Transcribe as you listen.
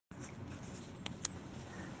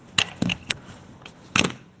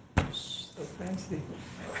Fancy.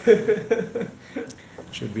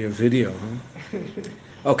 Should be a video, huh?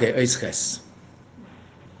 Okay, Eisches.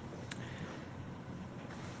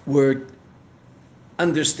 We're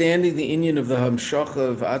understanding the inyan of the Hamshacha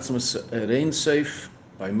of Atzmas Rein Seif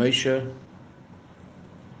by Moshe.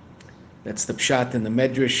 That's the pshat in the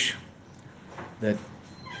Medrash that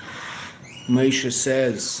Moshe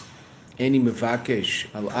says, "Eni mevakesh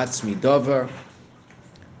al atzmi davar,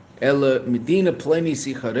 ela medina pleni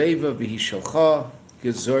sichareva v'hishalcha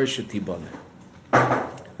gezor shetibane."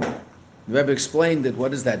 The Rebbe explained that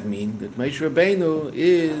what does that mean? That Moshe Rabbeinu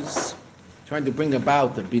is trying to bring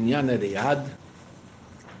about the binyan ereyad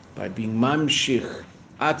by being mamshich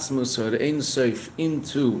atzmus or ein soif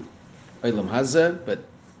into Olam Hazeh, but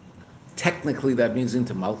technically that means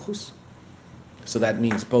into Malchus. So that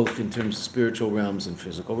means both in terms of spiritual realms and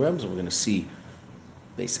physical realms. And we're going to see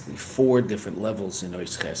basically 4 different levels in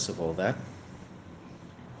Oisches of all that.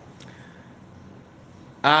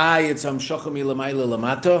 It's Hamshacha milamayla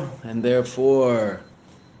lamato, and therefore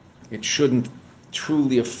it shouldn't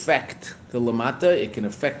truly affect the lamata. It can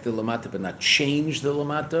affect the lamata, but not change the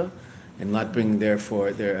lamata, and not bring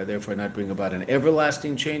therefore not bring about an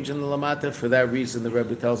everlasting change in the lamata. For that reason, the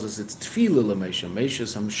Rebbe tells us it's tefillah l'meisha.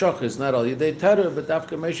 Meisha's hamshacha is not all yedei Torah, but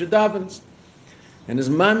dafka meisha davens, and is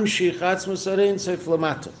mamshich atzmus arein seif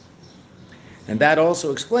lamata. And that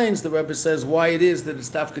also explains, the Rebbe says, why it is that it's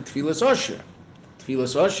dafka tefillas osher.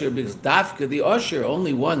 Tefillas osher, because dafka the osher,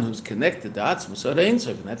 only one who's connected to atzmus arein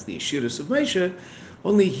seif, and that's the Yeshirus of Meisha,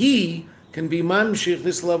 only he can be mamshich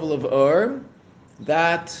this level of or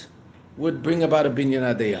that would bring about a binyan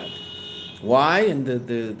adayad. Why? And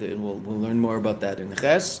we'll learn more about that in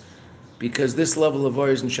Ches, because this level of or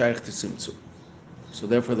isn't shaykh to tzimtzum. So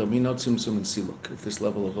therefore there'll be no tzimtzum and siluk. If this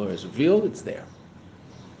level of or is revealed, it's there.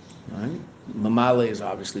 Right? Mamale is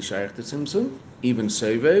obviously shaykh to tzimtzum. Even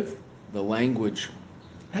sevev, the language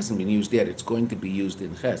hasn't been used yet. It's going to be used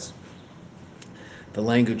in Ches. The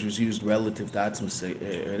language was used relative to atzmas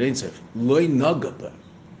rein seif. Loi nagaba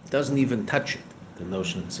doesn't even touch it. The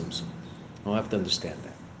notion of tzimtzum. We'll have to understand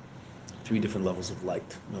that. 3 different levels of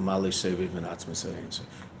light. Mamale, sevev, and atzmas rein seif.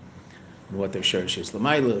 And what their sherish is.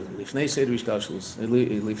 L'mayla, lifnei seder ishtalshlus,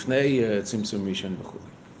 lifnei tzimtzum rishon b'chuli.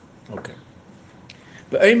 Okay.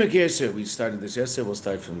 But Eimek Yeser, we started this yesterday, we'll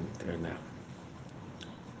start from there now.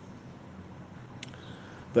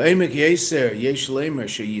 B'Eimek Yeser, yesh leimer,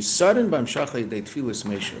 she'yisarin b'amshacha yedei tfilas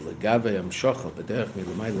meisha, legave amshacha, b'derech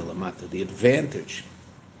milamayla lamata. The advantage,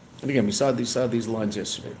 and again, we saw these lines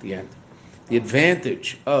yesterday at the end. The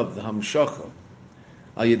advantage of the hamshacha,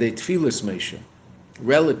 al yedei tfilas meisha,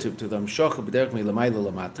 relative to the hamshacha, b'derech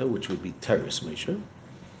milamayla lamata, which would be teres meisha,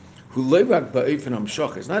 who leivak ba'ofen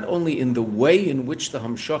hamshach is not only in the way in which the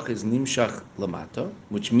hamshach is nimshach lamata,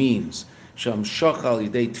 which means shamshach al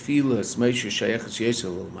yidei tfilas meisha shayeches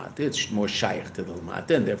yesel lamata, it's more shayach to the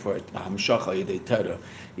lamata, and therefore hamshach al yidei Torah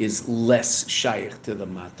is less shayach to the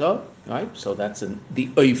mata, right? So that's the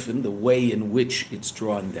ofen, the way in which it's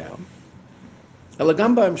drawn down.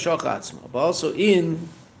 Elagam ba'hamshach atzma, but also in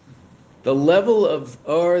the level of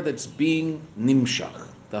or that's being nimshach,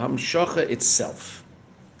 the hamshacha itself.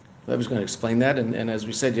 I was going to explain that, and as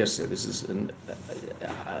we said yesterday, this is an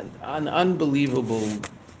unbelievable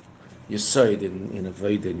yesod in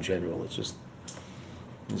Avodah in general. It's just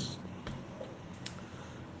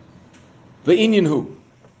ve'inyan hu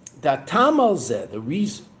datam al zeh, the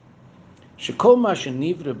reason shekol ma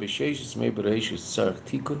shenivra b'sheishis mei b'reishis tzarich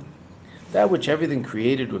tikun, that which everything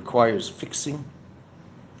created requires fixing,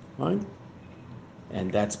 right?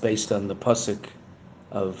 And that's based on the pasuk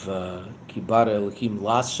of Kibara Elohim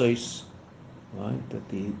Lasos, right? That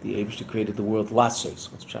the Eibishter created the world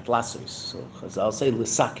Lasos. What's pshat Lasos? So Chazal say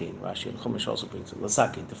L'sakein. Rashi and Chumash also brings it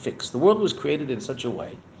L'sakein, to fix. The world was created in such a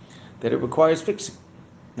way that it requires fixing.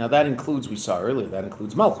 Now that includes, we saw earlier, that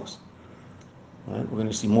includes Malchus. Right? We're going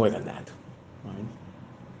to see more than that. Right?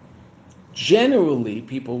 Generally,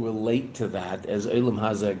 people relate to that as Olam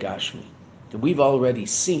Hazeh Gashmi. We've already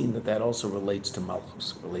seen that also relates to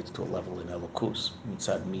Malchus, relates to a level in Elokus,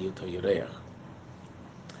 Mitzad Miyut HaYireach.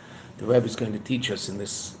 The Rebbe is going to teach us in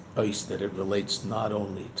this ois that it relates not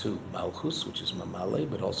only to Malchus, which is Mamale,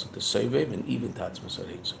 but also to Sevev and even Tatzmas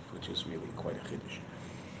HaReitzov, which is really quite a chiddush.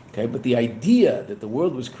 Okay, but the idea that the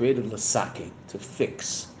world was created l'sakein, to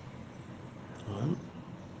fix.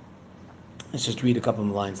 Let's just read a couple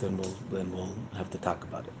of lines, then we'll have to talk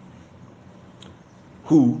about it.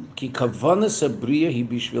 Who ki kavanas abriya hi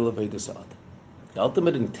bishvil avodas adam. The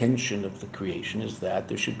ultimate intention of the creation is that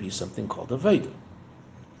there should be something called avodah.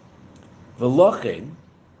 V'lochein,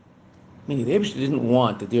 meaning the Eibishter didn't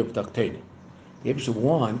want the dir b'tachteinim. The Eibishter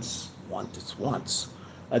wants,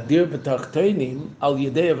 Adir b'tachtenim al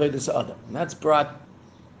yedei avodas adam. And that's brought,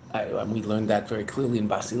 and we learned that very clearly in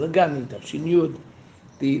Basi Lagani, Tafshin Yud.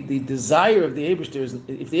 The desire of the Eibishter is,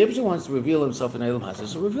 if the Eibishter wants to reveal himself in Eilam Hazah,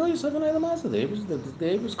 so reveal yourself in Eilam Hazah. The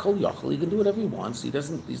Eibishter is Kol Yochel. He can do whatever he wants.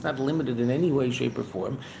 He's not limited in any way, shape, or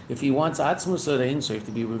form. If he wants Atzmus or Ein Sof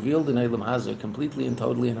to be revealed in Eilam Hazah, completely and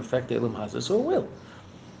totally and affect Eilam Hazah, so it will.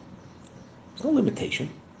 There's no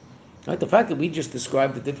limitation. Right? The fact that we just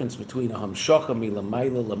described the difference between a hamshacha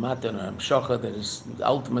milamayla lamata and a hamshacha that is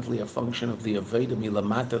ultimately a function of the aveda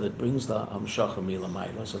milamata that brings the hamshacha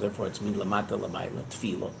milamayla, so therefore it's milamata lamayla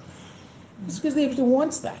tefillah. It's because the Eibishter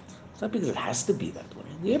wants that. It's not because it has to be that way.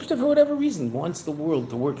 The Eibishter, for whatever reason, wants the world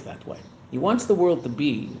to work that way. He wants the world to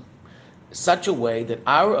be such a way that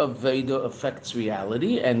our aveda affects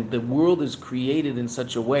reality, and the world is created in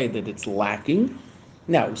such a way that it's lacking.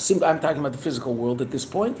 Now, I'm talking about the physical world at this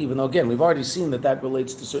point, even though, again, we've already seen that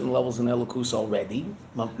relates to certain levels in Elokus already.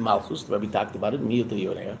 Malchus, the Rebbe talked about it, we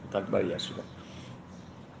talked about it yesterday.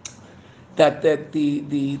 That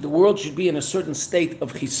the world should be in a certain state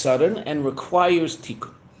of chisaron and requires tikkun.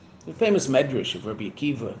 The famous medrash of Rabbi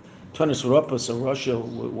Akiva, Tanis Ropas of Russia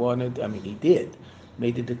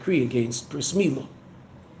made a decree against bris milah.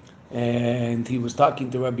 And he was talking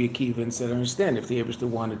to Rabbi Akiva and said, understand, if the Eibishter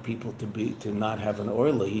wanted people to not have an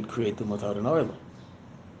orla, he'd create them without an orla.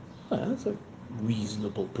 Well, that's a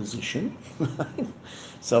reasonable position.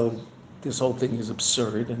 So this whole thing is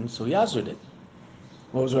absurd, and so he answered it.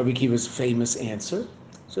 What was Rabbi Akiva's famous answer?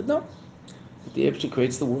 He said, no. But the Eibishter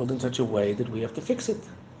creates the world in such a way that we have to fix it.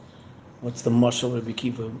 What's the mashal Rabbi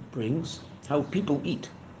Akiva brings? How people eat.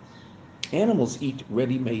 Animals eat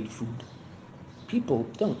ready-made food. People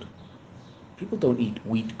don't. People don't eat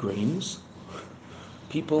wheat grains.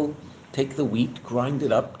 People take the wheat, grind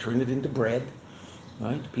it up, turn it into bread.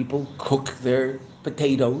 Right? People cook their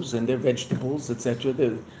potatoes and their vegetables,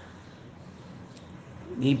 etc.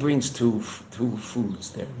 He brings two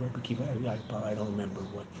foods there. I don't remember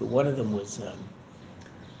what. One of them was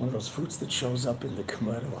one of those fruits that shows up in the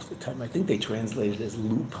Gemara all the time. I think they translated it as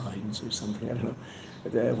lupines or something. I don't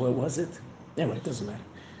know. What was it? Anyway, it doesn't matter.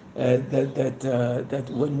 That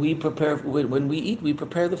when we eat, we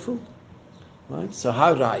prepare the food, right? So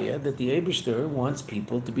haraya that the Eibishter wants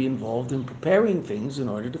people to be involved in preparing things in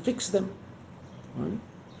order to fix them, right?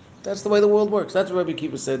 That's the way the world works. That's what Rabbi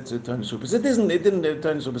Akiva said to Tanis Rupas.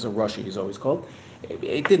 Tanis Rupas of Russia, he's always called.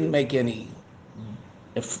 It didn't make any.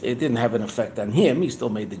 If it didn't have an effect on him, he still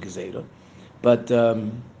made the Gezerah, but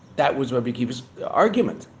that was Rabbi Akiva's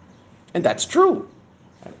argument, and that's true.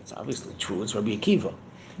 It's obviously true. It's Rabbi Akiva.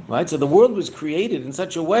 Right, so the world was created in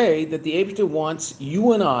such a way that the Eibishter wants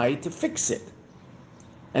you and I to fix it,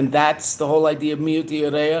 and that's the whole idea of miyut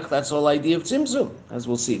yareach. That's the whole idea of tzimtzum, as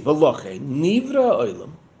we'll see. V'loche nivra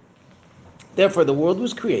olam. Therefore, the world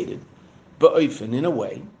was created, ba'ofen, in a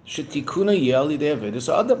way, shetikuna yel yidei avodas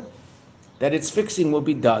adam, that its fixing will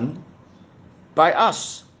be done by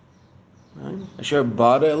us. Asher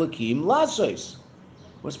bara elokim lasos.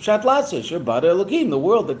 What's Pshat Lasos? You're Bada Elokim, the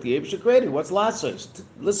world that the Eibishter created. What's Lasos?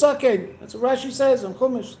 L'sakein. That's what Rashi says on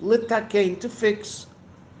Chumash. Litakein, to fix.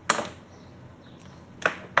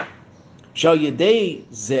 Shal Yedei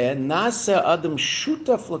Zeh Nasa Adam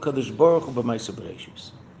Shutaf LaKadosh Baruch Hu B'Maisa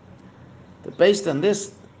Bereshis. That based on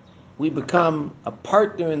this, we become a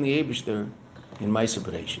partner in the Eibishter in Maisa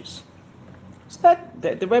Bereshis. So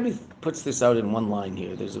that the Rebbe puts this out in one line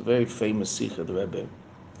here. There's a very famous sikh of the Rebbe.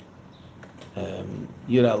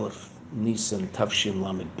 Yud Aleph Nisan Tafshin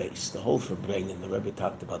Lamed Beis. The whole Farbrengen, the Rebbe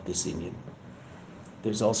talked about this Indian.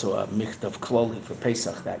 There's also a Michtav Kloli for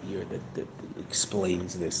Pesach that year that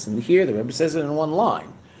explains this. And here the Rebbe says it in one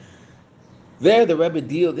line. There the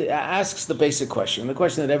Rebbe asks the basic question, the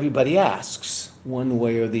question that everybody asks, one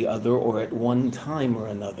way or the other, or at one time or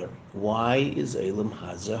another. Why is Eilam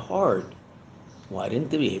Hazeh hard? Why didn't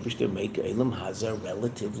the Eibishter make Eilam Hazeh a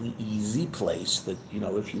relatively easy place that,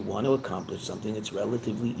 if you want to accomplish something, it's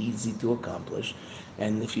relatively easy to accomplish.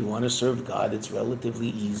 And if you want to serve God, it's relatively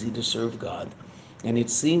easy to serve God. And it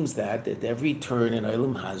seems that at every turn in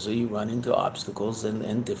Eilam Hazeh, you run into obstacles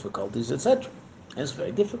and difficulties, etc. It's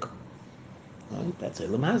very difficult. Right? That's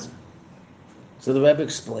Eilam Hazeh. So the Rebbe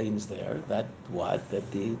explains there that the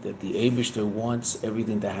Eibishter wants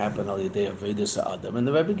everything to happen al yedei avodas adam, and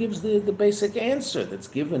the Rebbe gives the basic answer that's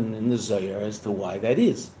given in the Zohar as to why that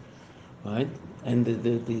is, right? And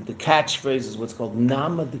the catchphrase is what's called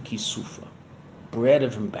nama de kisufa, bread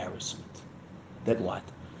of embarrassment. That what?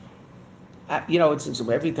 It's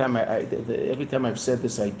every time I've said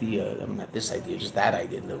this idea, not this idea, just that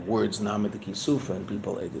idea, the words nama de kisufa, and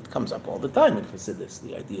people, it comes up all the time in Chassidus,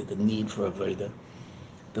 the idea, the need for avodah.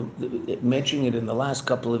 Mentioning it in the last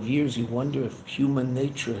couple of years, you wonder if human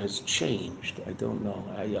nature has changed. I don't know.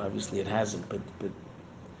 Obviously it hasn't, but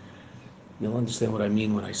you'll understand what I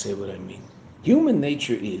mean when I say what I mean. Human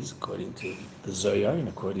nature is, according to the Zohar and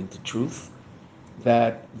according to truth,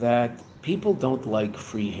 that people don't like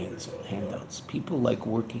free handouts. People like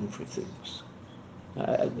working for things.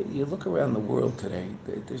 You look around the world today,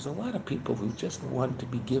 there's a lot of people who just want to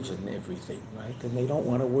be given everything, right? And they don't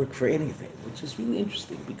want to work for anything, which is really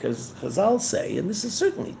interesting because Chazal say, and this is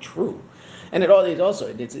certainly true, and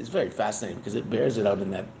it's very fascinating because it bears it out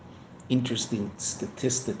in that interesting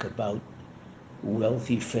statistic about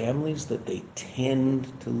wealthy families that they tend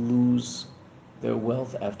to lose their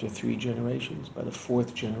wealth after 3 generations. By the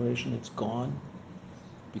 4th generation, it's gone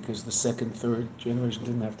because the second, third generation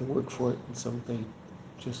didn't have to work for it, and so they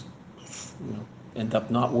just, end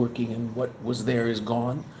up not working, and what was there is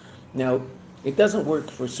gone. Now, it doesn't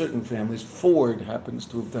work for certain families. Ford happens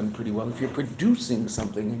to have done pretty well. If you're producing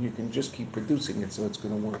something, and you can just keep producing it, so it's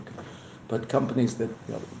going to work. But companies that,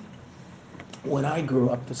 when I grew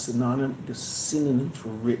up, the synonym for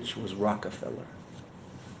rich was Rockefeller.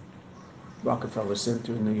 Rockefeller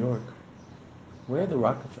Center in New York. Where are the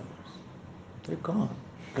Rockefellers? They're gone.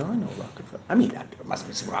 There are no Rockefellers. I mean, there must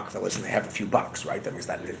be some Rockefellers and they have a few bucks, right? That means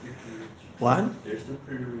that. What? They're still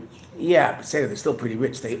pretty rich. Yeah, but say they're still pretty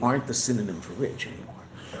rich. They aren't the synonym for rich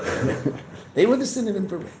anymore. They were the synonym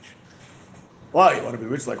for rich. Why? You want to be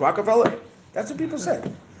rich like Rockefeller? That's what people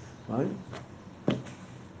said. Right?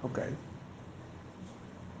 Okay.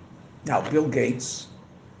 Now, Bill Gates,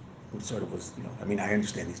 who sort of was, I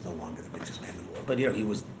understand he's no longer the richest man in the world, but, he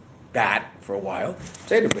was that for a while.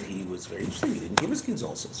 But he was very interesting. He didn't give his kids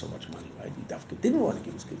also so much money, right? He didn't want to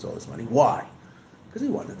give his kids all this money. Why? Because he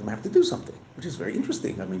wanted them to have to do something, which is very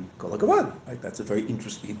interesting. Kol hakavod, right? That's a very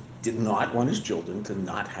interesting. He did not want his children to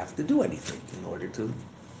not have to do anything in order to.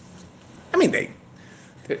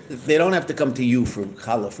 They don't have to come to you for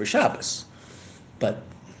challah for Shabbos, but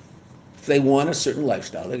if they want a certain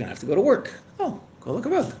lifestyle, they're going to have to go to work. Oh, kol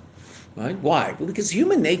hakavod, right? Why? Well, because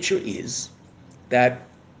human nature is that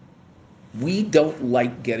we don't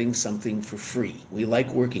like getting something for free. We like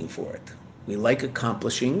working for it. We like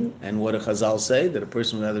accomplishing, and what a Chazal say, that a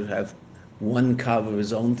person would rather have one kav of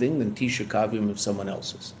his own thing than tisha kavim of someone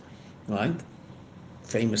else's, right?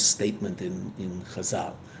 Famous statement in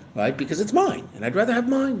Chazal, right? Because it's mine, and I'd rather have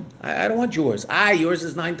mine. I don't want yours. Yours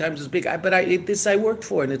is 9 times as big. This I worked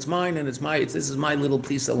for, and it's mine, and this is my little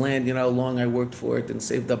piece of land. How long I worked for it and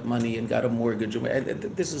saved up money and got a mortgage.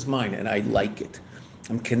 This is mine, and I like it.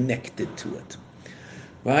 I'm connected to it,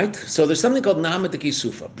 right? So there's something called nama de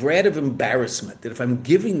kisufa, bread of embarrassment. That if I'm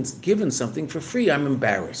given something for free, I'm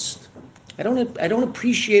embarrassed. I don't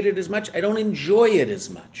appreciate it as much. I don't enjoy it as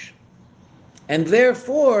much, and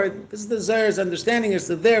therefore, this is the Zohar's understanding is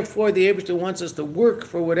that therefore the Eibishter wants us to work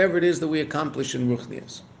for whatever it is that we accomplish in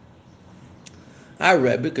Ruchnius. Our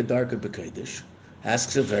Rebbe Kedarka B'Kodesh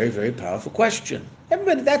asks a very, very powerful question.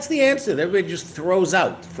 Everybody, that's the answer. Everybody just throws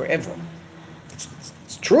out forever.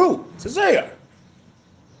 It's true. It's a Zohar.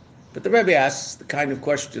 But the Rebbe asks the kind of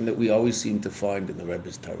question that we always seem to find in the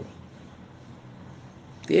Rebbe's Torah.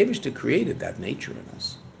 The Eibishter created that nature in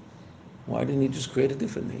us. Why didn't he just create a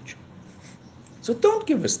different nature? So don't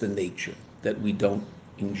give us the nature that we don't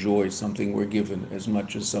enjoy something we're given as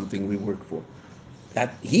much as something we work for.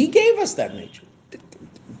 That he gave us that nature.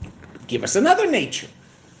 Give us another nature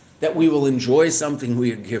that we will enjoy something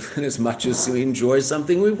we are given as much as we enjoy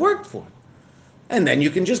something we've worked for. And then you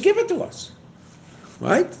can just give it to us.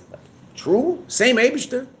 Right? True? Same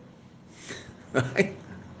Eibishter. Right?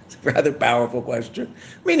 It's a rather powerful question.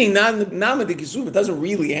 Meaning, Nama de Kisuva doesn't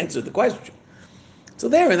really answer the question. So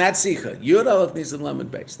there in that Sikha, Yud Aleph Nisan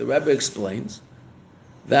Lamed Beis, the Rebbe explains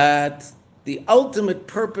that the ultimate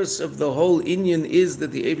purpose of the whole inyan is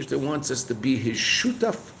that the Eibishter wants us to be his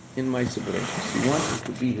shutaf in Ma'aseh Bereshis. He wants us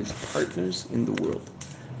to be his partners in the world.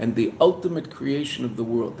 And the ultimate creation of the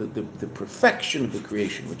world, the perfection of the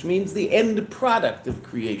creation, which means the end product of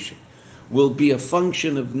creation, will be a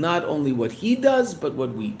function of not only what he does, but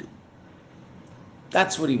what we do.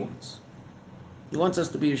 That's what he wants. He wants us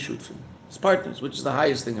to be his shutfim, his partners, which is the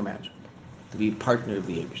highest thing imaginable, to be a partner of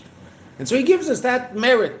the Eibishter. And so he gives us that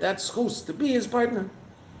merit, that schus, to be his partner.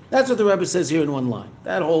 That's what the Rebbe says here in one line.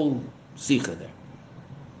 That whole sikha there.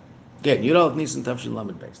 Again, Yud Aleph Nisan Tafshin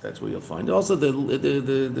Lamed Beis. That's where you'll find. Also, the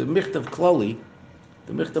Michtav Klali,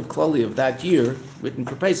 the Michtav Klali of that year, written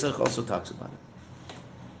for Pesach, also talks about it.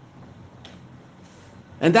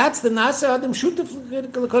 And that's the Nasa Adam Shutaf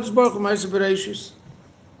L'Kodesh Baruch Hu Ma'aseh Bereshis.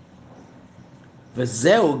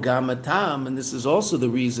 V'zeu gam hatam, and this is also the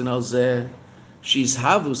reason al zeh She's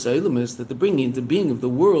havus eilumis, that the bringing into being of the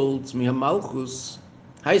worlds, mihamalchus,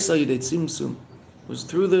 haisayudet tzimtzum, was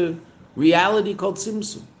through the reality called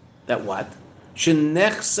tzimtzum. That what?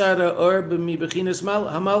 Shenechsara or b'mibechinas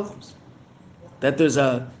hamalchus. That there's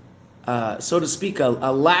so to speak, a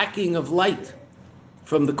lacking of light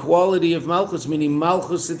from the quality of Malchus, meaning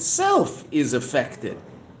Malchus itself is affected.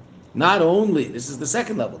 Not only, this is the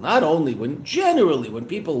second level, not only when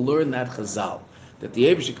people learn that Chazal, that the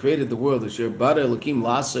Eibusha created the world, they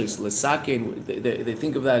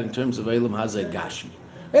think of that in terms of Eilam Hazeh Gashmi.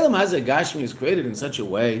 Eilam Hazeh Gashmi is created in such a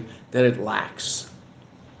way that it lacks.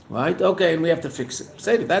 Right? Okay, and we have to fix it.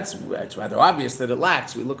 Say that's rather obvious that it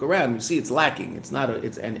lacks. We look around, we see it's lacking. It's not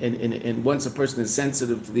and once a person is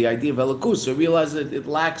sensitive to the idea of Elokus, they realize that it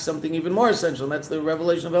lacks something even more essential, and that's the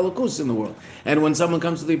revelation of Elokus in the world. And when someone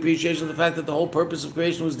comes to the appreciation of the fact that the whole purpose of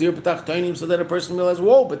creation was Dir B'tach Toinim, so that a person realizes,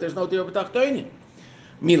 whoa, but there's no Dir B'tach Toinim.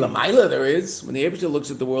 Mila Maila there is. When the Eibusha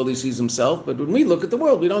looks at the world, he sees himself, but when we look at the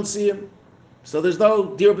world, we don't see him. So there's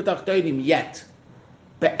no Dir B'tach Toinim yet.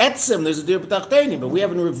 Be'etzem, there's a dir b'tach toinim, but we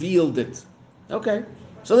haven't revealed it. Okay,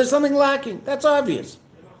 so there's something lacking. That's obvious.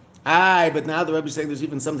 But now the Rebbe is saying there's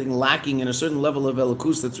even something lacking in a certain level of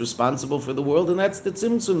elokus that's responsible for the world, and that's the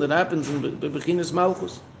tzimtzum that happens in bechinas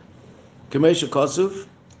malchus. K'mei shekosuf,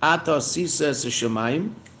 ata sisa es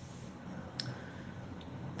hashamayim.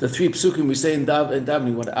 The three psukim we say in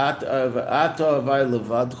davening, what ata avay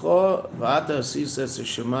levadcho, v'ata sisa es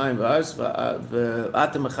hashamayim, v'ata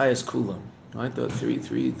mechayas kulam. Right, the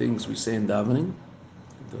three things we say in davening.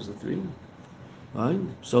 Those are three. Right.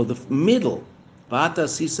 So the middle, V'ata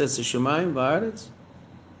sises shemayim v'aretz.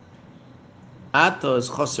 Ata is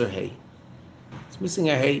choser hey. It's missing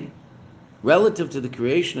a hey. Relative to the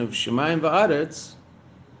creation of shemayim v'aretz,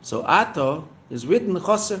 so Ata is written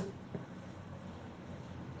choser.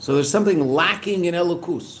 So there's something lacking in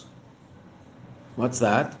Elokus. What's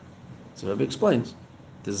that? So Rebbe explains.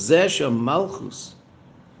 The Zesha Malchus.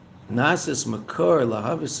 Nasis makor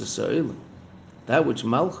lahavis ha'sa'ilin, that which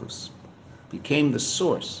Malchus became the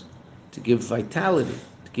source to give vitality,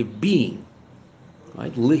 to give being.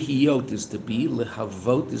 Right? Lihiyot is to be,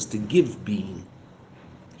 lihavot is to give being.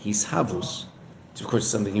 He's havus. It's of course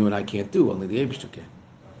something you and I can't do, only the Eibusha can.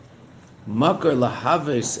 Makor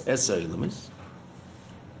lahavis esa'ilimis,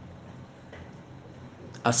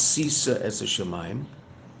 asisa es hashamayim,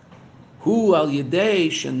 hu al yedei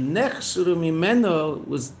shenechsuru mimeno,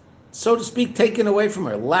 was, so to speak, taken away from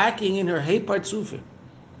her, lacking in her hey partsufim.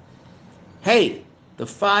 Hey, the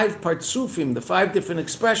five partsufim, the five different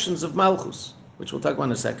expressions of Malchus, which we'll talk about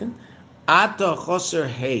in a second. Ata choser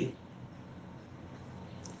hey.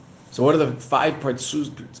 So what are the five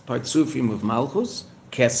partsufim of Malchus?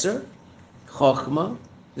 Keser, Chochma.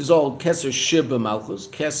 This is all Keser Shibba Malchus.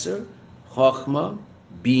 Keser, Chochma,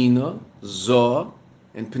 Bina, Zoh,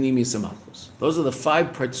 and Pnimis Malchus. Those are the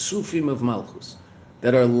five partsufim of Malchus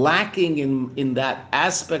that are lacking in that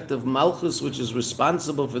aspect of Malchus which is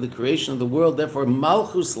responsible for the creation of the world. Therefore,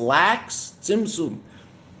 Malchus lacks, tzimtzum,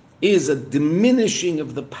 is a diminishing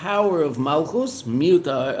of the power of Malchus, miut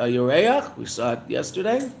ha'yoreach, we saw it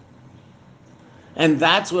yesterday. And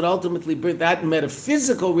that's what ultimately brings, that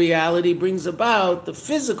metaphysical reality brings about the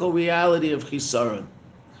physical reality of chisaron.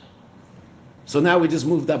 So now we just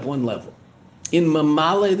moved up one level. In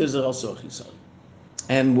Mamale, there's also a chisaron.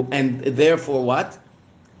 And therefore what?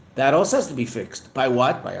 That also has to be fixed. By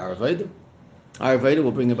what? By our Avodah. Our Avodah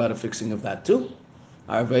will bring about a fixing of that too.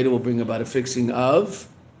 Our Avodah will bring about a fixing of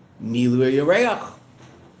Milui Yareach.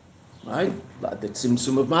 Right? The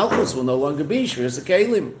Tzimtzum of Malchus will no longer be Shviras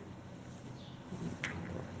HaKelim.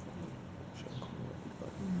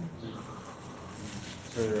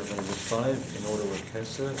 So there are five in order with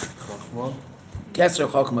Keser, Chochma. Keser,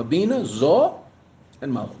 Chochma, Bina, Zoh,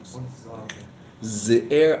 and Malchus.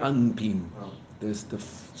 Ze'er Anpin. There's the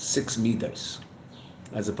 6 midas,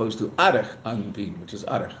 as opposed to Arach Anpin, which is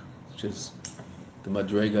Arach, which is the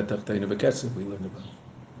Madrega Tachtaina B'Keser we learned about.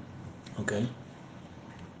 Okay?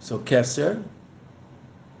 So Keser,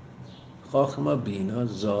 Chochma, Bina,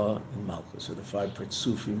 Zoh, and Malchus are the five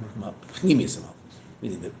partsufim of Malchus, Pnimis of Malchus,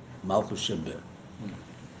 meaning the Malchus Shebeh.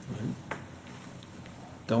 Right?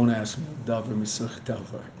 Don't ask me, Davar Misuch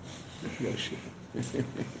Davar.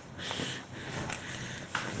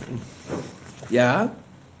 Yeah?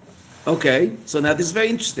 Okay, so now this is very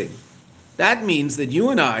interesting. That means that you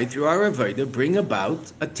and I, through our Avodah, bring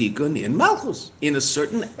about a tikkun in Malchus, in a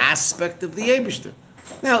certain aspect of the Eibishter.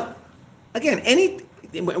 Now, again,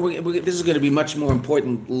 this is going to be much more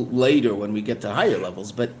important later when we get to higher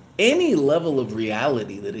levels, but any level of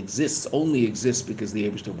reality that exists only exists because the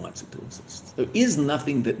Eibishter wants it to exist. There is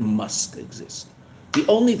nothing that must exist. The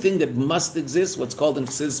only thing that must exist, what's called in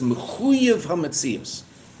Chassidus, mechuyev hametzius.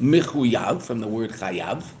 Mechuyav, from the word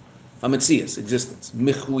chayav, hametzius, existence.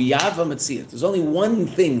 Mechuyav hametzius. There's only one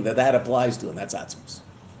thing that applies to, and that's atzmos.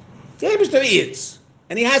 The Eibishter is,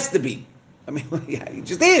 and he has to be. I mean, he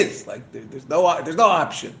just is. Like there's no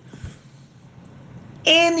option.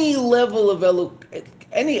 Any level of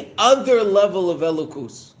any other level of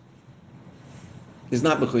elokus is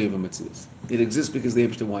not mechuyev hametzius. It exists because the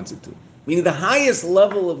Eibishter wants it to. Meaning the highest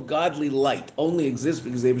level of godly light only exists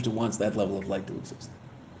because the Eibishter wants that level of light to exist.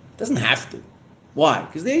 It doesn't have to. Why?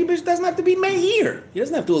 Because the Eibishter doesn't have to be meir. He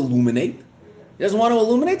doesn't have to illuminate. He doesn't want to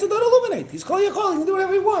illuminate, so don't illuminate. He's calling you calling. He can do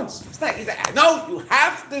whatever he wants. No, you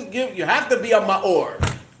have to be a ma'or.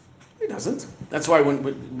 He doesn't. That's why when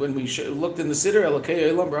we looked in the Siddur, Elokei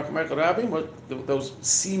Elam, Rachem Echad Rabim, those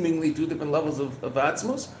seemingly two different levels of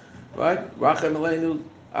Atzmos, right? Rachem Aleinu,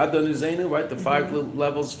 Adon Uzeinu, right? The five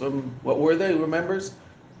levels from, what were they? Who remembers?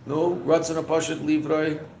 No, Ratzon HaPashat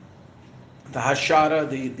Livroi, the Hashara,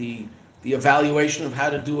 the evaluation of how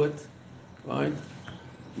to do it, right?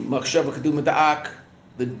 Machshava Keduma Da'ak,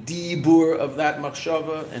 the Dibur of that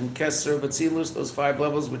Machshava, and Keser Vatzilus, those five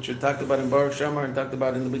levels which are talked about in Baruch Shamar and talked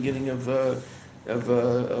about in the beginning of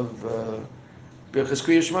Birchas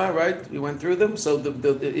Kriya Shema, right? We went through them. So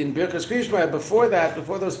in Birchas Kriya Shema, before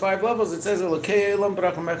those five levels, it says Elokei Elam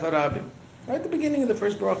Barachem Echad Rabim, right at the beginning of the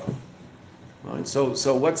first bracha. Right? So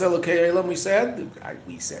what's Elokei Elam? We said.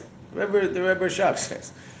 The Rebbe Shav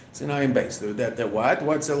says it's in Ayin Beis. That what?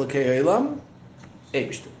 What's Elokei Elam?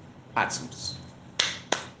 Eibishter, Atzmos.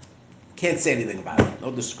 Can't say anything about it. No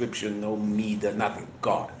description, no midah, nothing.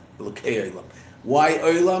 God, Elokei Elam. Why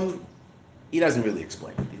Elam? He doesn't really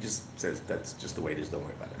explain it. He just says that's just the way it is. Don't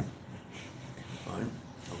worry about it. Fine.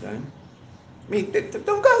 Okay. I mean,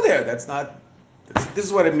 don't go there. This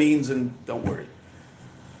is what it means, and don't worry.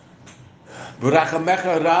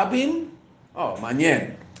 V'rachamecha rabim. Oh,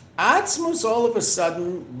 manyen. Atzmos all of a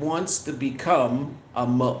sudden wants to become a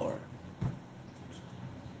ma'or.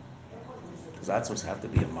 Does Atzmos have to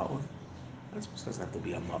be a ma'or? Atzmos doesn't have to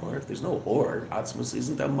be a ma'or. If there's no or, Atzmos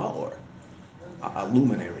isn't a ma'or, a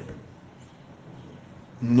luminary.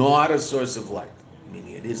 Not a source of light.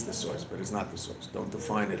 Meaning it is the source, but it's not the source. Don't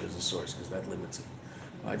define it as a source because that limits it.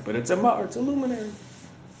 Right? But it's a ma'or, it's a luminary.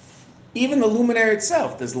 Even the luminary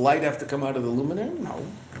itself, does light have to come out of the luminary? No.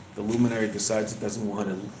 The luminary decides it doesn't want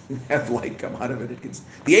to have light come out of it.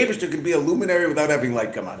 The Eibishter can be a luminary without having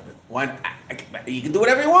light come out of it. Why? He can do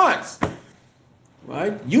whatever he wants.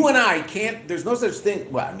 Right? You and I can't, there's no such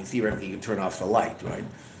thing, well, I mean, theoretically you can turn off the light, right?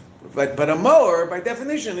 But a ma'or, by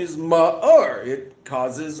definition, is ma'or. It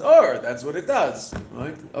causes or. That's what it does,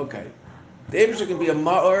 right? Okay. The Eibishter can be a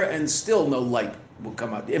ma'or and still no light will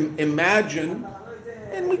come out. Imagine,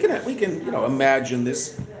 and we can imagine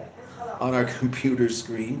this on our computer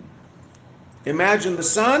screen. Imagine the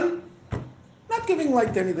sun not giving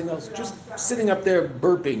light to anything else, just sitting up there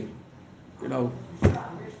burping,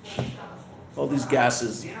 all these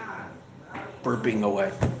gases burping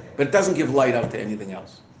away. But it doesn't give light out to anything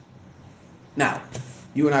else. Now,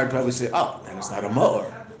 you and I would probably say, oh, then it's not a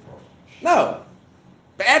ma'or. No.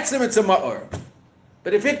 B'atzim, it's a ma'or.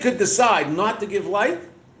 But if it could decide not to give light,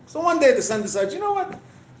 so one day the sun decides, you know what?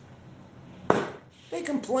 They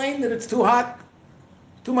complain that it's too hot,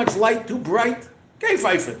 too much light, too bright. Okay,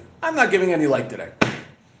 Pfeiffer, I'm not giving any light today.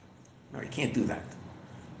 No, he can't do that.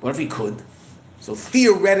 What if he could? So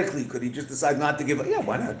theoretically, could he just decide not to give light? Yeah,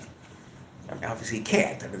 why not? I mean, obviously he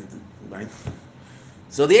can't. Right?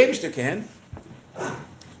 So the Eibishter can.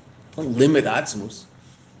 Don't limit Atzmos.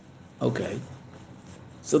 Okay.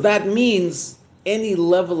 So that means any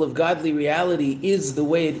level of godly reality is the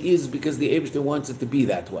way it is because the Eibishter wants it to be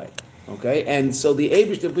that way. Okay? And so the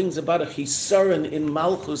Eibishter brings about a chisaron in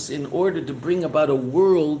Malchus in order to bring about a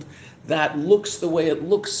world that looks the way it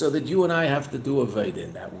looks so that you and I have to do a Veda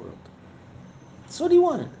in that world. That's what he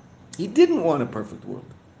wanted. He didn't want a perfect world.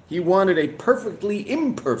 He wanted a perfectly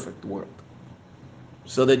imperfect world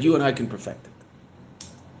so that you and I can perfect it.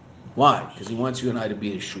 Why? Because he wants you and I to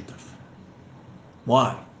be his shutaf.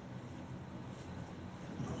 Why?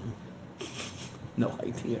 No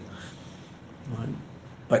idea. Right?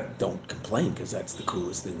 But don't complain because that's the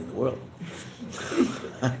coolest thing in the world.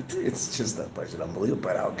 It's just unbelievable.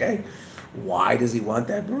 But okay, why does he want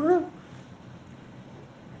that?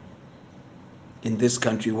 In this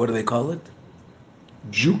country, what do they call it?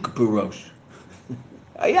 Juk barosh.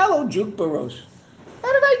 A yellow juk barosh.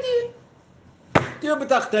 How did I do? Dear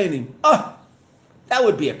B'tachteinim. Oh, that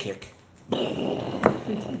would be a kick.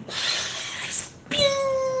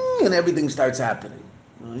 And everything starts happening.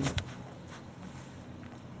 Right?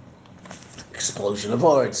 explosion of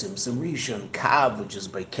art, Tzimtzum Rishon, Kav, which is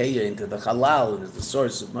Bekeya into the Halal, and is the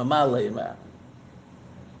source of Mamale.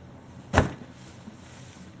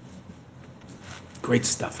 Great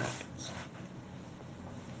stuff happens.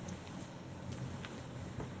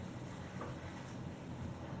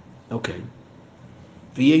 Okay.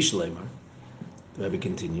 V'yesh Lemar. The Rebbe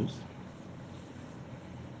continues.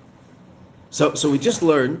 So we just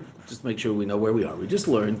learned, just make sure we know where we are. We just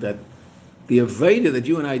learned that the Aveda that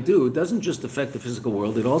you and I do doesn't just affect the physical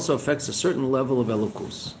world, it also affects a certain level of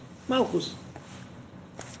Elokus. Malchus.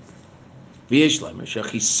 V'yesh Lemar.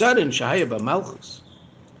 Shechisarin shahaya b'malchus.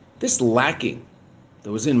 This lacking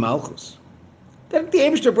that was in Malchus, that the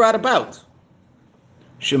Eibishter brought about.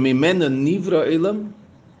 Shemimena nivra elam,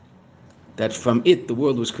 that from it the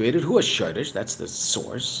world was created. Who is Shadish? That's the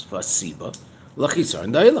source. Vasiba. Lachisar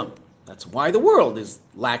and Elam. That's why the world is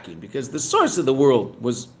lacking, because the source of the world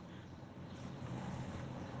was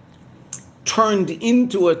turned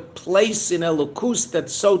into a place in Elokus that,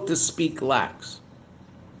 so to speak, lacks.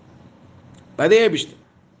 By the Eibishter.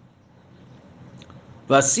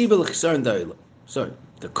 Vasiba Lachisar and Elam. Sorry,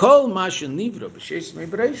 the kol masha nivra b'sheis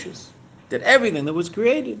me'bereshis, that everything that was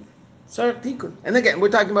created, sarach tikun. And again, we're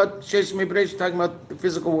talking about sheis me'bereshis, talking about the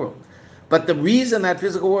physical world. But the reason that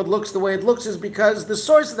physical world looks the way it looks is because the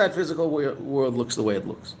source of that physical world looks the way it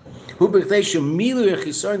looks. Hu b'chtei shemilu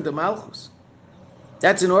yechisaron de malchus.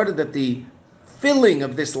 That's in order that the filling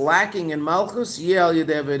of this lacking in malchus yeh al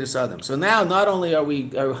yedei avodas adam. So now, not only are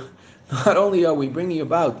we bringing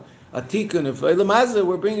about a tikkun of Eilam Hazeh,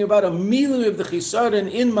 we're bringing about a milui of the chisaron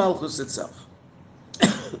in Malchus itself.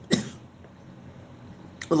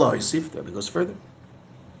 Allah Yosef, there he goes further.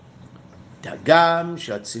 Dagam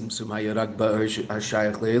shat tzimtzum hayarak ba'er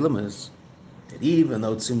hashayach le'elam, that even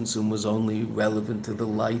though tzimtzum was only relevant to the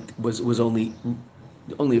light, was only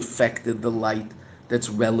affected the light that's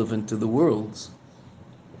relevant to the worlds.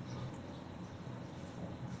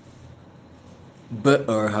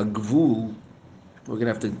 Ba'er hagvul. We're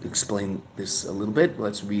going to have to explain this a little bit.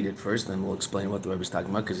 Let's read it first, then we'll explain what the Rebbe is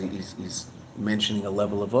talking about, because he's mentioning a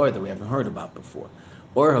level of or that we haven't heard about before.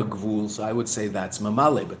 Or hagvul, so I would say that's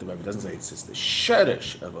mamale, but the Rebbe doesn't say it's just the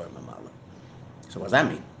sherish of or mamale. So what does that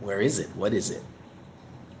mean? Where is it? What is it?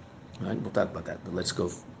 All right, we'll talk about that, but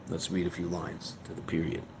let's read a few lines to the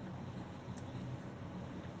period.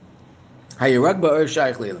 Hayarag ba'or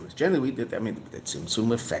shaykh le'elamis. Generally, the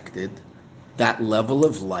tzimtzum affected that level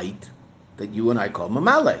of light that you and I call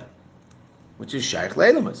mamale, which is shaykh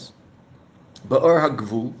le'elamis. Ba'or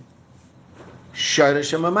hagvul,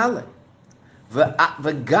 sharish mamale.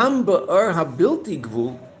 V'gam ba'or habilti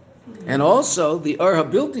gvul, and also the or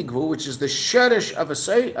habilti gvul, which is the sharish of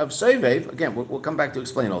sevev. Again, we'll come back to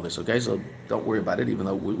explain all this, okay? So don't worry about it, even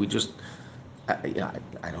though we just,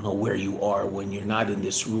 I don't know where you are when you're not in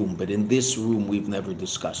this room, but in this room we've never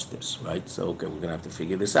discussed this, right? So okay, we're gonna have to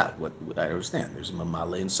figure this out. What I understand, there's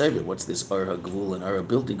mamale and sevev. What's this or hagvul and or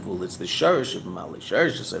habilti gvul? It's the sharish of mamale,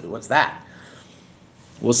 sharish of sevev. What's that?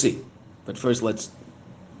 We'll see. But first, let's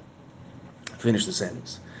finish the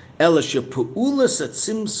sentence. Ela shepu'ulas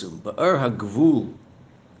atzimtzum ba'or hagvul,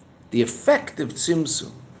 the effect of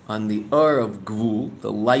tzimtzum on the or of gvul,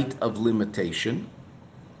 the light of limitation,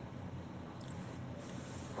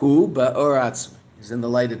 hu ba'or atzmi, is in the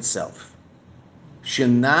light itself.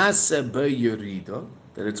 Shenase ba'yerida,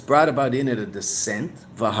 that it's brought about in it a descent,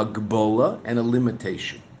 v'hagbola, and a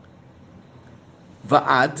limitation.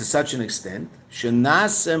 Va'ad, to such an extent,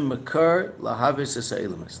 shenase makar lahavis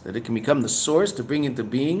esa'elamis, that it can become the source to bring into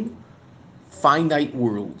being finite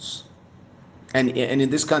worlds. And in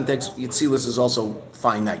this context, Yitzilus is also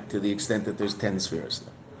finite to the extent that there's 10 spheres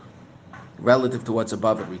there. Relative to what's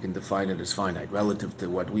above it, we can define it as finite. Relative to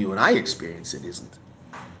what you and I experience, it isn't.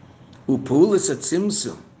 Upulis at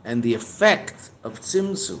tzimtzum, and the effect of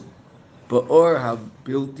tzimtzum, ba'or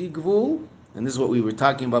habilti gvul, and this is what we were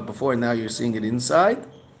talking about before, and now you're seeing it inside.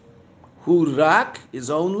 Hurak is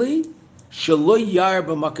only shelo yar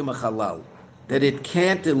b'makom halal, that it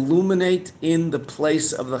can't illuminate in the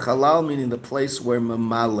place of the halal, meaning the place where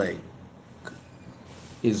mamale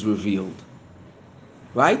is revealed.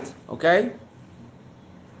 Right? Okay?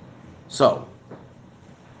 So,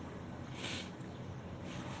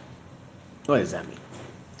 what does that mean?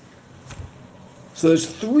 So there's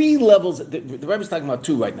 3 levels, the Rebbe is talking about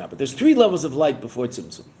 2 right now, but there's 3 levels of light before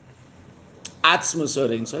Tzimtzum. Atzmus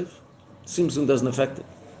or Ein Sof, Tzimtzum doesn't affect it.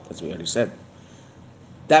 That's what we already said.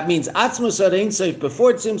 That means Atzmus or Ein Sof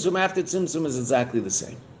before Tzimtzum, after Tzimtzum is exactly the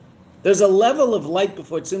same. There's a level of light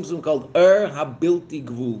before Tzimtzum called Habilti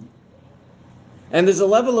Gvul. And there's a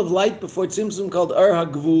level of light before Tzimtzum called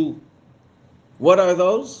Hagvul. What are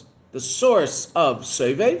those? The source of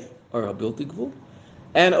Sevev or habilti gvul,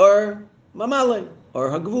 and or mamale, or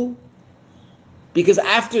hagvul. Because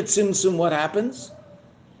after tzimtzum, what happens?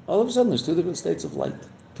 All of a sudden, there's two different states of light,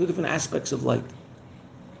 two different aspects of light.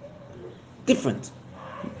 Different.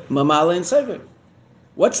 Mamale and sever.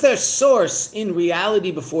 What's their source in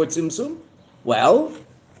reality before tzimtzum? Well,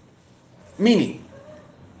 meaning.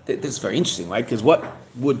 This is very interesting, right? Because what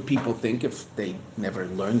would people think if they never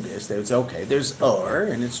learned this? They would say, okay, there's or,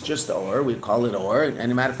 and it's just or. We call it or. And as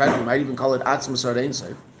a matter of fact, we might even call it atzmos or ein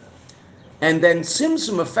sof. And then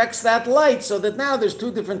tzimtzum affects that light, so that now there's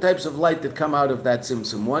two different types of light that come out of that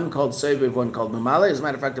tzimtzum. One called seviv, one called mamale. As a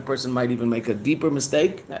matter of fact, a person might even make a deeper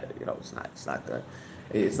mistake.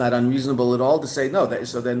 It's not unreasonable at all to say no.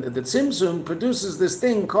 So then the tzimtzum produces this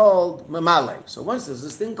thing called mamale. So once there's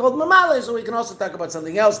this thing called mamale, so we can also talk about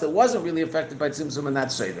something else that wasn't really affected by tzimtzum, and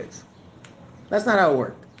that's seviv. That's not how it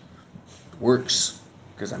worked. It works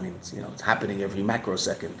because it's happening every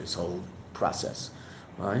macrosecond. This whole process.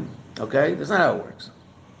 Right? Okay? That's not how it works.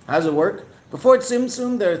 How does it work? Before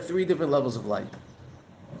tzimtzum, there are three different levels of light.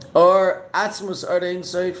 Or atzmos or ein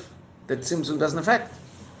sof that tzimtzum doesn't affect.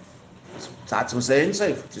 It's atzmos ein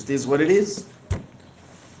sof. It just is what it is.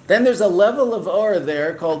 Then there's a level of or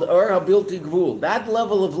there called or habilti gvul. That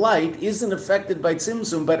level of light isn't affected by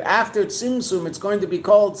tzimtzum, but after tzimtzum, it's going to be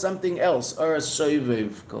called something else, or a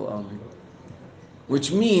soivev,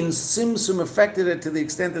 which means tzimtzum affected it to the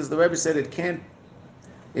extent, as the Rebbe said, it can't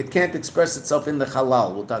express itself in the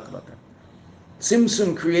halal. We'll talk about that.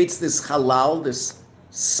 Tzimtzum creates this halal, this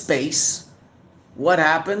space. What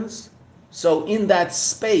happens? So in that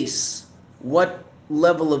space, what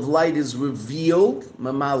level of light is revealed?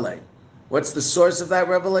 Mamale. What's the source of that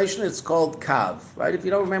revelation? It's called kav. Right? If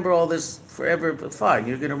you don't remember all this forever, but fine.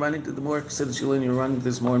 You're going to run into the more Chassidus you learn, you're running into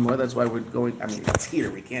this more and more. That's why we're going. It's here.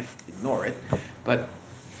 We can't ignore it. But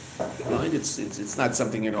right? It's not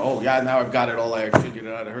something, now I've got it all, I figured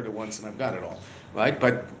it out, I heard it once and I've got it all, right?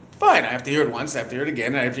 But fine, I have to hear it once, I have to hear it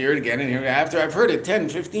again, I have to hear it again, and after I've heard it 10,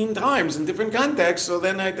 15 times in different contexts, so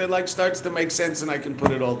then it starts to make sense and I can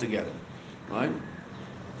put it all together, right?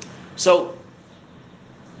 So,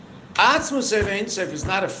 atzmos or ein sof is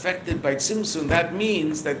not affected by tzimtzum. That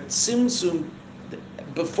means that tzimtzum,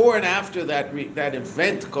 before and after that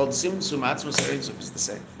event called tzimtzum, atzmos or ein sof is the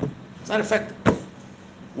same. It's not affected.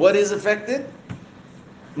 What is affected?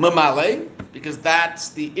 Mamale, because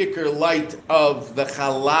that's the ikar light of the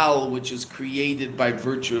halal, which is created by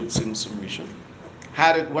virtue of tzimtzum rishon.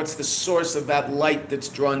 What's the source of that light that's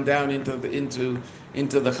drawn down into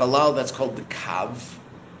the halal? That's called the kav.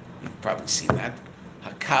 You've probably seen that.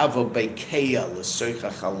 Hakav bekeya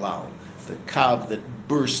l'soicha halal. The kav that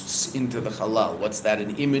bursts into the halal. What's that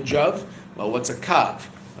an image of? Well, what's a kav?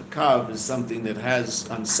 A kav is something that has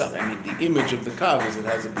the image of the kav is it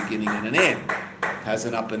has a beginning and an end. It has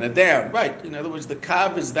an up and a down. Right. In other words, the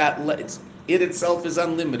kav is it itself is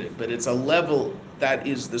unlimited, but it's a level that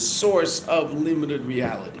is the source of limited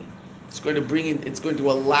reality. It's going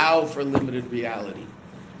to allow for limited reality.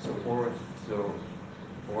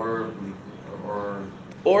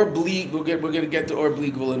 Or bleed. We're going to get to or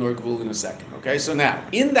bleegvul and or gvul in a second. Okay. So now,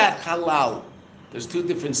 in that halal, there's two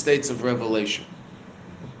different states of revelation.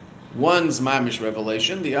 One's mamish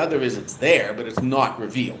revelation, the other is it's there, but it's not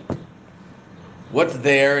revealed. What's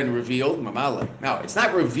there and revealed? Mamale. Now, it's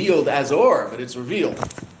not revealed as or, but it's revealed.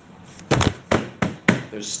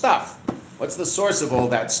 There's stuff. What's the source of all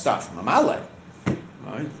that stuff? Mamale.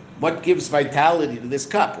 Right? What gives vitality to this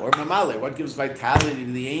cup? Or mamale. What gives vitality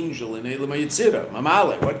to the angel in Elam HaYetzirah?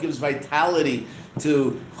 Mamale. What gives vitality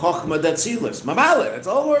to Chochma Datzilis? Mamale. That's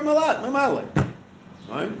all we're mamale.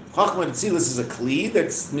 Right? Chochma Datzilis is a kli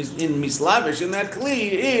that's in mislavish, and that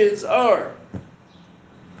kli is or.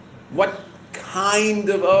 What kind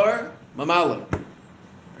of or? Mamale. By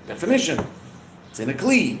definition, it's in a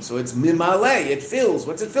kli, so it's mimale. It fills.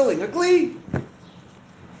 What's it filling? A kli.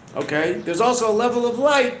 Okay. There's also a level of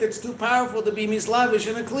light that's too powerful to be mislavish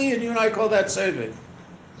in a kli, and you and I call that seviv.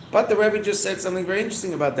 But the Rebbe just said something very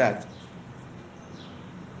interesting about that.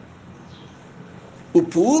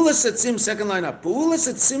 Upulas etzim, second line up. Upulas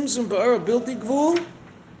etzimsum ba'ara bilti gvul,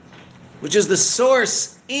 which is the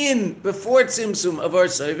source before tzimsum of our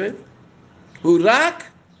seviv. Urak,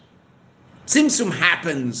 tzimsum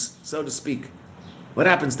happens, so to speak. What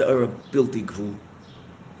happens to our bilti gvul?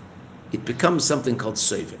 It becomes something called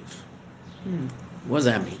seviv. What does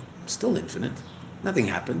that mean? It's still infinite. Nothing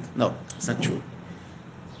happened. No, it's not true.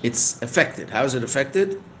 It's affected. How is it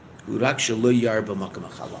affected? There's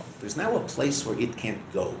now a place where it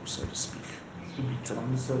can't go, so to speak.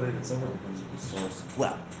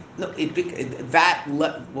 Well, no,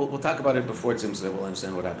 we'll talk about it before Tzimtzum, we'll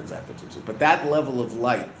understand what happens after Tzimtzum. But that level of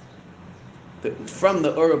light from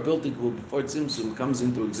the Ura Bilti Gvul before Tzimtzum comes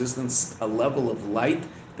into existence a level of light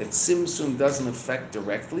that Tzimtzum doesn't affect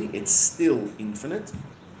directly. It's still infinite,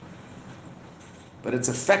 but it's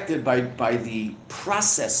affected by the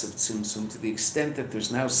process of Tzimtzum to the extent that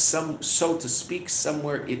there's now some, so to speak,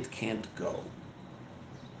 somewhere it can't go.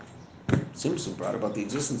 Tzimtzum brought about the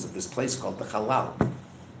existence of this place called the Halal.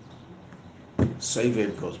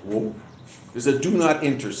 Sevev goes, whoa. There's a do not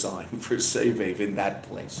enter sign for Sevev in that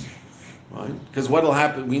place. Right? Because what will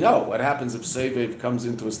happen, we know what happens if Sevev comes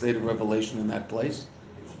into a state of revelation in that place.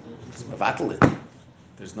 It's mavatal.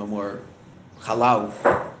 There's no more halal.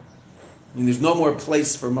 I mean, there's no more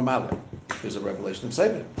place for mamale. There's a revelation of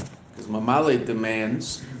Sevev. Because mamale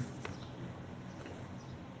demands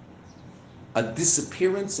a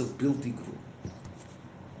disappearance of bilti gvul.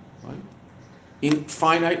 Right? In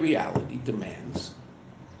finite reality demands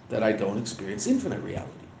that I don't experience infinite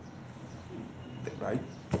reality. Right?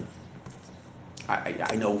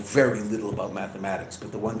 I know very little about mathematics,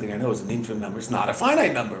 but the one thing I know is an infinite number is not a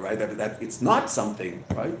finite number, right? That it's not something,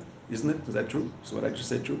 right? Isn't it? Is that true? Is what I just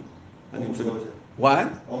said true? An Almost infinite. always it.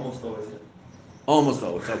 What? Almost always it. Almost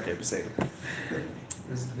always. Okay, but say it.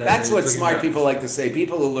 That's what smart people like to say.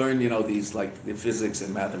 People who learn, these like the physics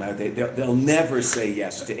and mathematics, they'll never say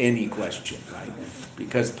yes to any question, right?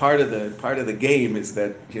 Because part of the game is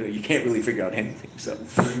that you can't really figure out anything. So.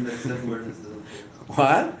 Creating an example where this doesn't fit.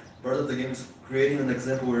 What? Part of the game is creating an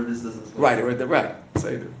example where this doesn't fit. Right.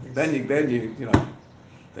 So then you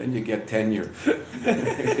get tenure.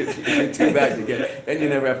 If you do that, then you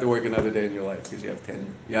never have to work another day in your life because you have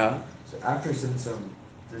tenure. Yeah. So after Tzimtzum,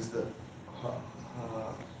 does the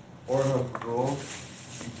Orah Gvul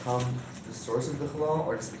become the source of the halal,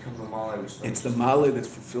 or does it become the mala? It's the mala that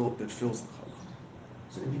fills the halal.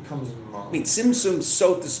 So it becomes the mala. I mean, Tzimtzum,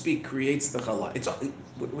 so to speak, creates the halal.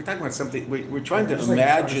 We're talking about something. We're trying to Just like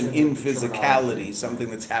imagine in the physicality terminology. something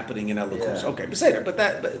that's happening in Elokus. Yeah. Okay,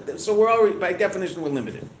 but so we're already by definition we're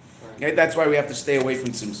limited. Okay, that's why we have to stay away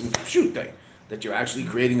from Tzimtzum. Shoot, that you're actually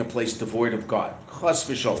creating a place devoid of God. Chas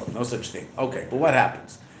v'sholom, no such thing. Okay, but what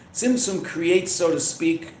happens? Tzimtzum creates, so to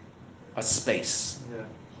speak, a space. Yeah.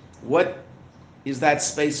 What is that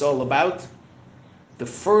space all about? The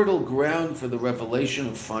fertile ground for the revelation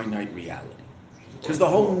of finite reality. Because the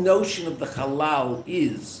whole notion of the halal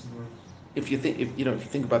is, if you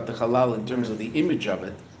think about the halal in terms of the image of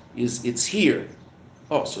it, is it's here.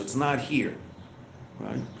 Oh, so it's not here,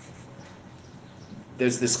 right?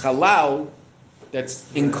 There's this halal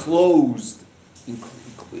that's enclosed,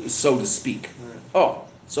 so to speak. Oh,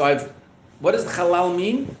 so what does halal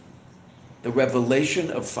mean? The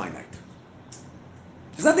revelation of finite.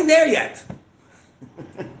 There's nothing there yet.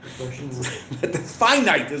 But the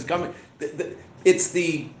finite is coming. It's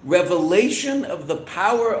the revelation of the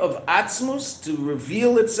power of Atzmus to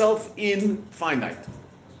reveal itself in finite.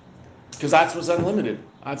 Because Atzmus is unlimited.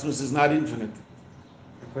 Atzmus is not infinite.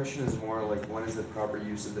 The question is more like, when is the proper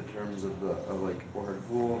use of the terms of like Orah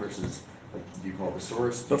Gvul versus, like, do you call it the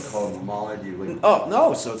source? Do you call it the mala? Do you like? Oh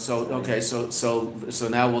no! So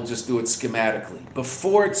now we'll just do it schematically.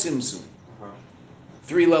 Before Tzimtzum,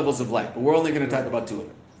 3 levels of light, but we're only going to talk about 2 of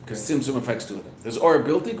them because Tzimtzum affects 2 of them. There's Ura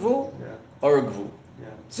Bilti Gvul, Yeah. Ura Gvul. Yeah.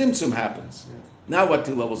 Tzimtzum happens. Yeah. Now what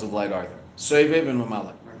 2 levels of light are there? Sovev and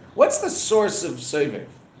Mamala. Right. What's the source of Sovev?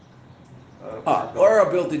 Ura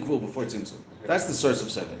Bilti Gvul before Tzimtzum. That's the source of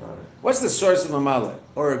Sovev. What's the source of Mamala?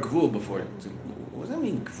 Ura Gvul before Tzimtzum. What does that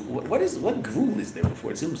mean? What Gvul is there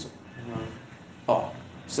before Tzimtzum? Oh,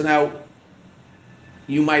 so now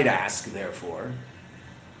you might ask, therefore,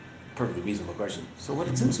 perfectly reasonable question. So what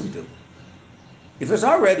did Tzimtzum do? If there's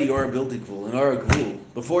already Ura Bilti Gvul and Ura Gvul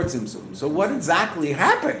before Tzimtzum, so what exactly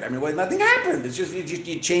happened? I mean, nothing happened. It's just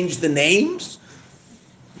you changed the names.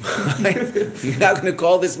 You're not going to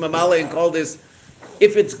call this Mamala and call this.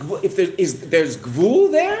 If there's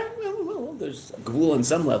Gvul there, well, there's Gvul on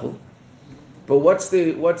some level. But what's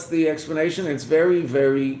the explanation? It's very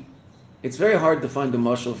hard to find a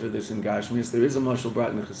mashal for this in Gashmias. There is a mashal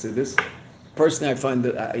brought in the Chassidus. Personally, I find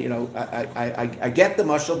that I get the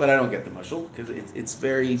mashal, but I don't get the mashal because it's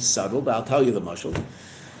very subtle. But I'll tell you the mashal.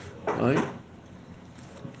 Right?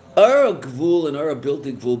 Ura Gvul and Ura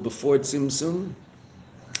Bilti Gvul before Tzimtzum,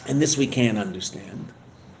 and this we can't understand,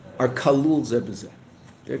 are kalul zeh b'zeh.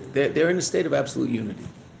 They're in a state of absolute unity.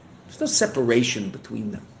 There's no separation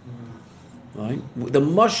between them. Right? The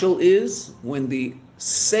mashal is when the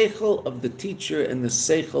seichel of the teacher and the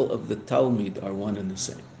seichel of the talmid are one and the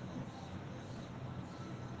same.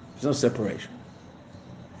 There's no separation.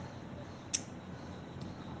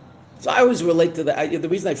 So I always relate to that. The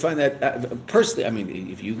reason I find that personally, I mean,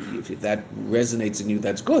 if that resonates in you,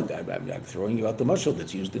 that's good. I'm throwing you out the mushroom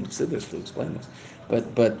that's used in Chassidus to explain this.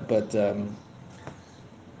 But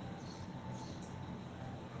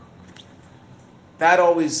that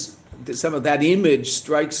always, some of that image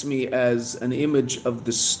strikes me as an image of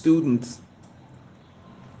the student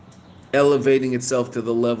elevating itself to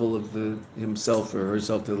the level of himself or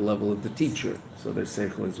herself to the level of the teacher. So their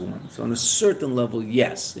seichel is one. So on a certain level,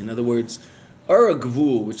 yes. In other words, Ura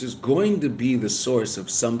Gvul, which is going to be the source of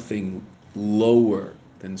something lower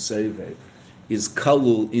than Seve, is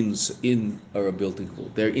kalul in Ura Bilti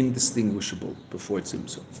Gvul. They're indistinguishable before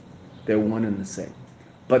Tzimtzum. They're one and the same.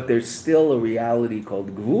 But there's still a reality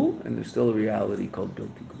called Gvul, and there's still a reality called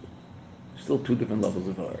Bilti Gvul. Still two different levels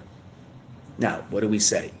of Ura. Now, what do we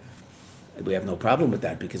say? We have no problem with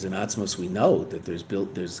that because in Atzmos we know that there's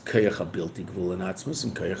koyach bilti gvul in Atzmos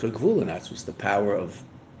and koyach gvul in Atzmos, the power of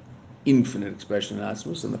infinite expression in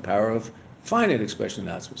Atzmos and the power of finite expression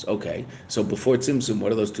in Atzmos. Okay, so before Tzimtzum,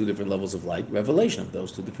 what are those two different levels of light? Revelation of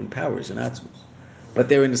those two different powers in Atzmos. But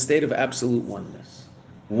they're in a state of absolute oneness.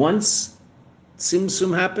 Once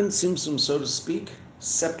Tzimtzum happens, Tzimtzum, so to speak,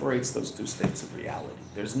 separates those two states of reality.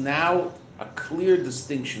 There's now a clear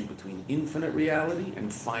distinction between infinite reality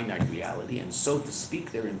and finite reality, and so to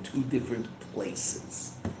speak, they're in two different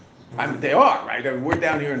places. I mean, they are, right? I mean, we're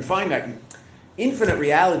down here in finite. Infinite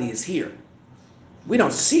reality is here. We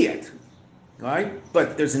don't see it, right?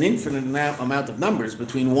 But there's an infinite amount of numbers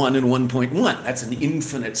between 1 and 1.1. That's an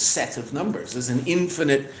infinite set of numbers. There's an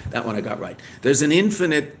infinite, that one I got right. There's an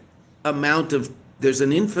infinite amount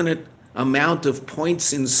of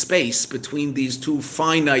points in space between these two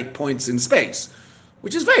finite points in space,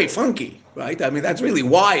 which is very funky, right? I mean, that's really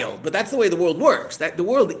wild, but that's the way the world works. That the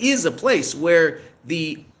world is a place where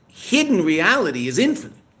the hidden reality is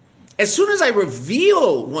infinite. As soon as I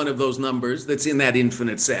reveal one of those numbers that's in that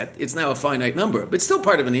infinite set, it's now a finite number, but still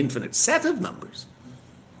part of an infinite set of numbers,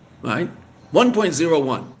 right?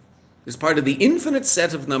 1.01 is part of the infinite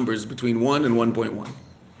set of numbers between 1 and 1.1.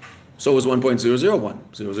 So is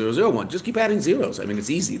 1.001, 0001. Just keep adding zeros. I mean, it's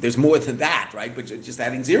easy. There's more than that, right? But just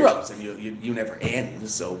adding zeros, and you never end.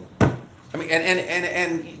 So, I mean,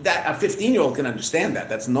 and that a 15-year-old can understand that.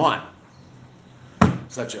 That's not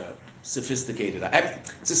such a sophisticated.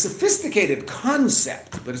 It's a sophisticated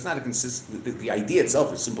concept, but it's not a consistent. The idea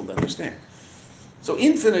itself is simple to understand. So,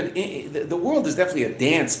 infinite. The world is definitely a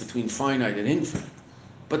dance between finite and infinite,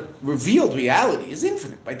 but revealed reality is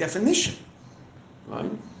infinite by definition, right?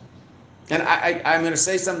 And I'm going to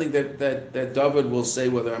say something that David will say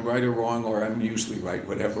whether I'm right or wrong, or I'm usually right,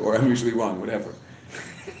 whatever, or I'm usually wrong, whatever.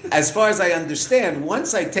 As far as I understand,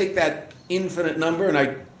 once I take that infinite number and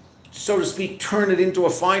I, so to speak, turn it into a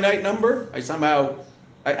finite number, I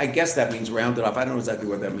guess that means round it off. I don't know exactly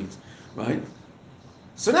what that means, right?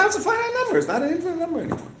 So now it's a finite number. It's not an infinite number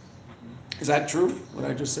anymore. Is that true, what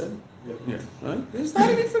I just said? Yeah, right? It's not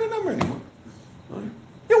an infinite number anymore. Right?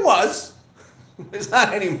 It was. It's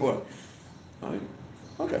not anymore. Right.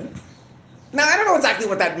 Okay. Now I don't know exactly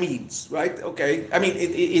what that means, right? Okay. I mean,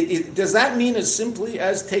 does that mean as simply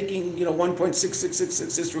as taking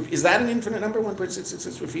 1.6666? Is that an infinite number?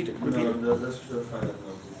 1.666 repeated? No, that's just a finite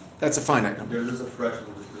number. That's a finite number. There is a fraction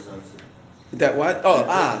which represents it. That what? Oh,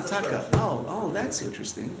 Yeah, taka. Oh, that's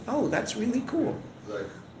interesting. Oh, that's really cool. Like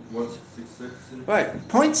 1.666. Right.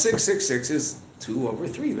 0.666 is 2 over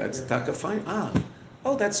 3. That's taka fine.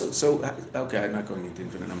 Oh, that's so. Okay, I'm not going into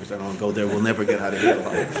infinite numbers. I don't want to go there. We'll never get out of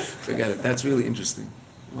here. Forget it. That's really interesting.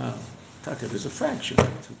 Wow. Taka, there's a fraction.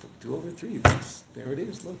 2 over 3. There it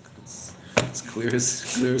is. Look, it's clear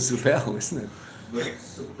as the bell, isn't it? But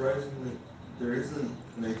surprisingly, there isn't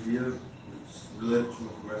an idea that's related to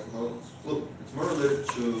mathematics. Well, it's more related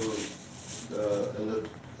to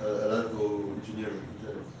electrical engineering in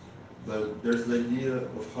general. But there's the idea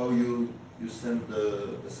of how you send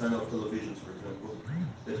the sign of televisions, for example.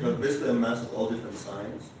 They have basically a mass of all different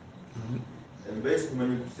signs. Mm-hmm. And basically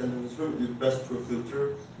when you send them through, you pass through a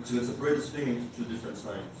filter, which will separate this thing into 2 different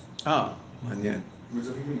signs. Oh, and yeah. Which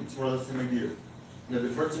I think it's more or less the same idea. Now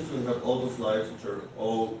before Simpson, you have all those lights, which are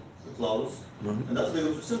all the clouds. Mm-hmm. And that's the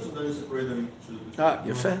way for Simpson, then you separate them into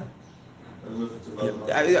you're fair. I don't know if it's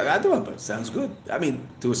about I don't know, but it sounds good. I mean,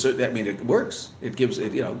 to a certain, I mean, it works. It gives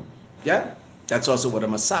it, yeah. That's also what a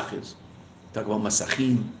masach is. Talk about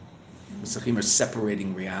masachim. Masachim are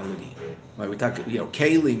separating reality. Right? We talk,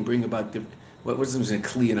 kalim bring about what is a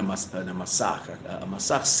kli and a masach? A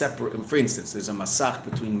masach separate. For instance, there's a masach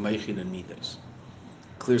between meichin and midas.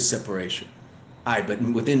 Clear separation. But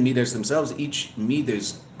within midas themselves, each midah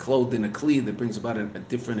is clothed in a kli that brings about a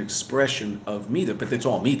different expression of midah, but it's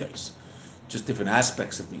all midas. just different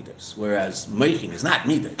aspects of midas. Whereas meichin is not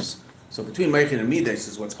midas. So between meichin and midas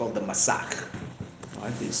is what's called the masach,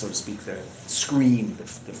 right? The, so to speak, the screen, the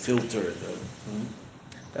filter.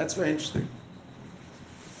 That's very interesting.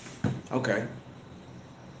 Okay.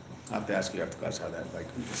 I'll have to ask you after class how that, like,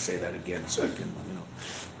 we just say that again so I can,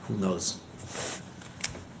 who knows.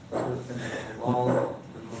 The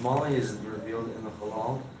Mamali is revealed in the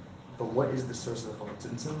halal, but what is the source of the halal?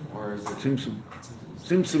 Tzimtzum, or is it?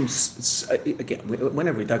 Tzimtzum, again,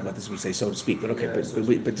 whenever we talk about this, we say so to speak, but okay,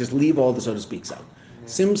 Yeah, but just leave all the so to speaks out. Yeah.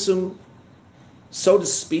 Tzimtzum, so to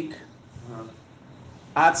speak,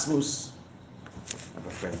 Atzmus, I have a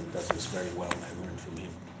friend who does this very well, and I learned from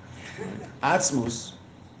him. Atzmus,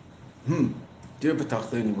 Dir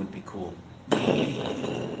B'tachtonim would be cool.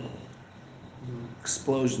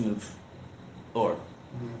 Explosion of or.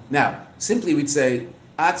 Now, simply we'd say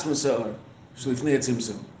Atzmus or Shlifnei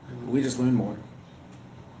Tzimtzum. We just learn more.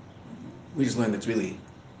 We just learn that's really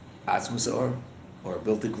Atzmus or a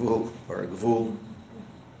built gvul or a gvul.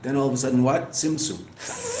 Then all of a sudden, what? Tzimtzum.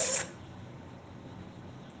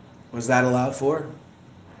 What's that allowed for?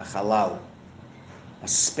 A halal, a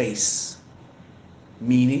space,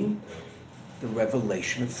 meaning the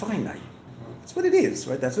revelation of finite. That's what it is,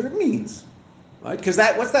 right? That's what it means, right? Because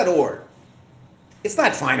what's that or? It's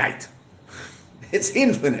not finite. It's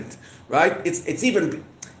infinite, right? It's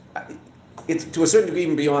to a certain degree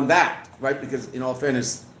even beyond that, right? Because in all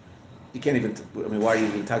fairness, you can't even. Why are you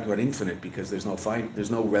even talking about infinite? Because there's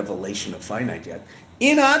no revelation of finite yet.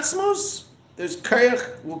 In Atzmos, there's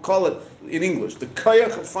koyach. We'll call it in English the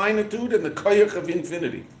koyach of finitude and the koyach of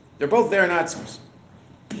infinity. They're both there in Atzmos.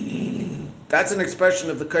 That's an expression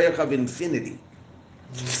of the koyach of infinity.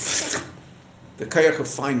 The koyach of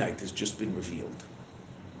finite has just been revealed.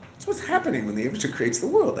 That's what's happening when the Eibusher creates the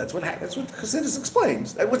world. That's what Chassidus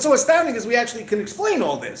explains. What's so astounding is we actually can explain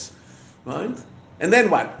all this, right? And then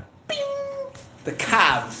what? Bing! The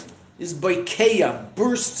kav is boikeya,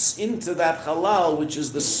 bursts into that halal, which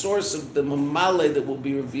is the source of the mamale that will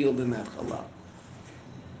be revealed in that halal.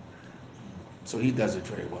 So he does it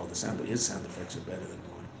very well. His sound effects are better than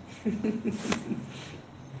mine.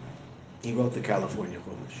 He wrote the California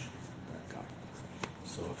Chumash, that guy.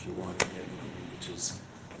 So if you want to get one, which is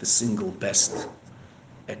the single best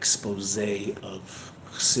expose of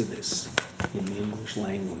Chassidus in the English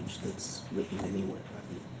language that's written anywhere.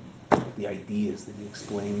 The ideas that he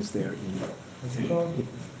explains there What's it called?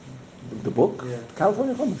 the book, Yeah.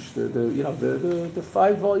 California Chumash, the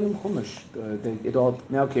 5-volume Chumash. It all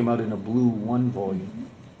now came out in a blue 1-volume.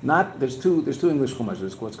 There's two English Chumash.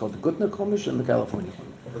 There's what's called the Gutner Chumash and the California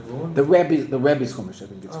Chumash. The Rebbe's Chumash, I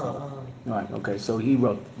think it's called. Right. Okay. So he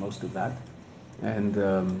wrote most of that,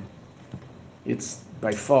 and it's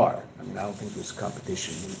by far. I don't think there's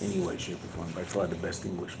competition in any way, shape, or form. By far the best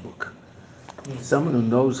English book. Someone who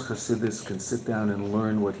knows Chassidus can sit down and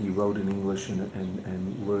learn what he wrote in English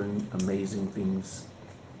and learn amazing things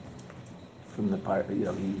from the part.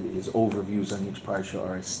 His overviews on each parsha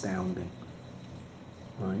are astounding.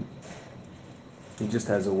 Right? He just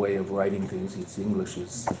has a way of writing things. His English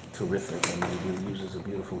is terrific, and he really uses a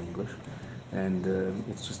beautiful English, and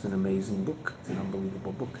it's just an amazing book. It's an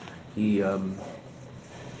unbelievable book. He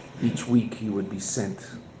each week he would be sent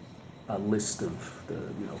a list of the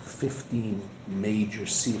 15 major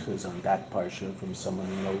sichas on that parsha from someone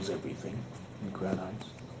who knows everything in Crown Heights.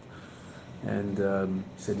 And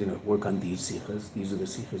he said, work on these sichas. These are the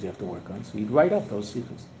sichas you have to work on. So he'd write up those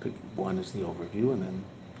sichas. Pick one as the overview, and then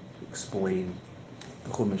explain the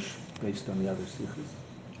Chumash based on the other sichas.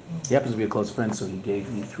 He happens to be a close friend, so he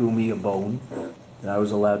threw me a bone that I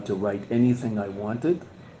was allowed to write anything I wanted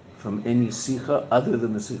from any sicha other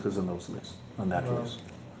than the sichas on those lists, on that list.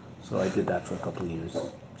 So I did that for a couple of years.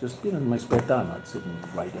 Just, in my spare time, I'd sit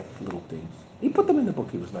and write up little things. He put them in the book.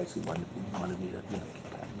 He was nice. He wanted me to, keep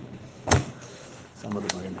having them. Some of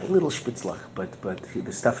them are in a little spitzlach, but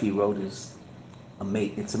the stuff he wrote is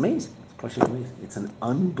amazing. It's amazing. It's amazing. It's an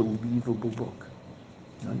unbelievable book.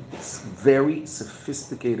 It's very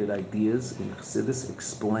sophisticated ideas in Chassidus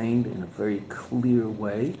explained in a very clear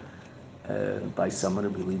way by someone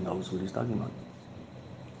who really knows what he's talking about.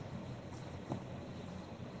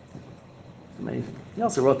 Amazing. He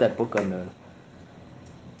also wrote that book on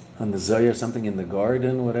the Zohar, something in the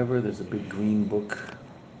garden, whatever. There's a big green book.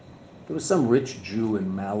 There was some rich Jew in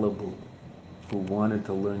Malibu who wanted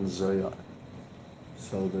to learn Zohar.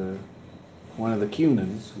 So one of the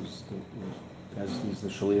Cunans, he's the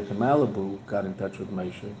Shaliach in Malibu, got in touch with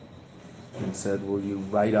Moshe and said, "Will you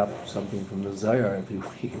write up something from the Zohar every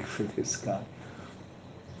week for this guy?"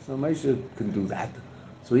 So Moshe can do that.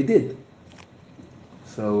 So he did.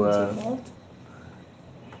 So.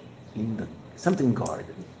 in the something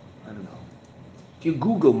garden. I don't know. If you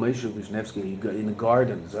Google Moshe Wisniewski, you go in the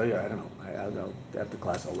garden. So yeah, I don't know. I'll go after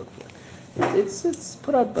class. I'll look for it. It's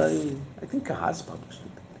put out by I think Kahaz published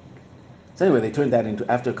it. So anyway, they turned that into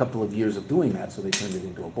after a couple of years of doing that. So they turned it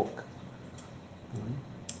into a book.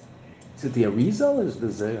 Is it the Arizal or is it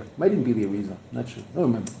the Zohar? Might even be the Arizal. Not sure. I don't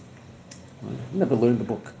remember. I never learned the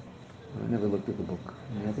book. I never looked at the book.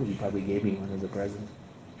 I think he probably gave me one as a present.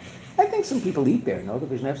 I think some people eat there. No, the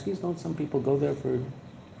Wisniewskis don't. Some people go there for.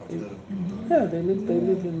 Yeah, they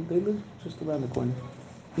live just around the corner.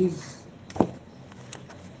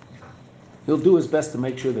 He'll do his best to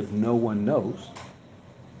make sure that no one knows,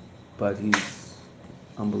 but he's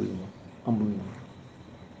unbelievable. The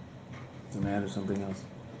man or something else.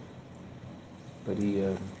 But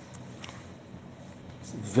he's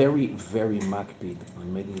very, very makpid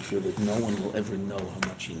on making sure that no one will ever know how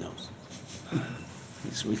much he knows.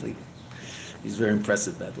 He's very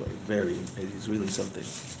impressive that way. He's really something.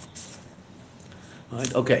 All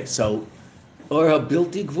right, okay, so Ora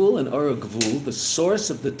Bilti Gvul and Ora Gvul, the source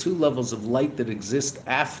of the two levels of light that exist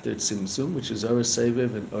after Tzimtzum, which is Ora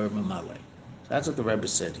Seviv and Ora Mamale. So that's what the Rebbe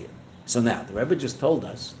said here. So now, the Rebbe just told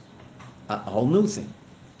us a whole new thing.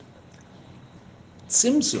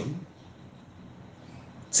 Tzimtzum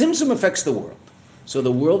affects the world. So the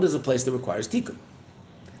world is a place that requires tikkun.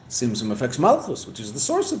 Tzimtzum affects Malchus, which is the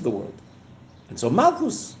source of the world. And so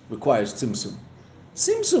Malchus requires Tzimtzum.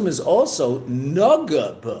 Tzimtzum is also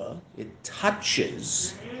nogaba, it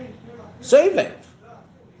touches Sevev.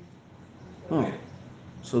 Oh.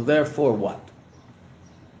 So therefore what?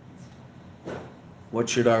 What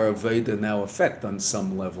should our Aveda now affect on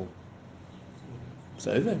some level?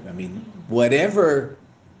 Sevev. I mean, whatever's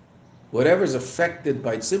affected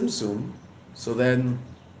by Tzimtzum, so then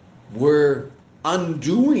we're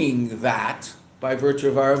undoing that by virtue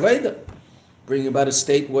of our Aveda, bringing about a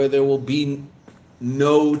state where there will be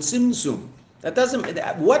no Tzimtzum. That doesn't.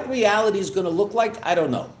 What reality is going to look like? I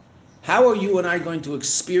don't know. How are you and I going to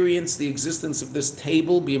experience the existence of this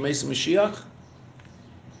table, B'Yemei Mashiach?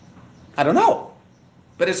 I don't know.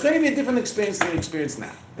 But it's going to be a different experience than we experience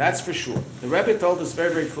now. That's for sure. The Rebbe told us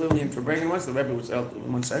very, very clearly in Farbrengen once. The Rebbe was the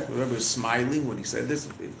Rebbe was smiling when he said this.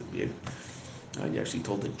 He actually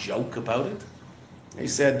told a joke about it. He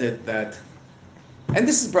said that and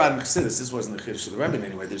this is brought in Chassidus. This wasn't the Chiddush of the Rebbe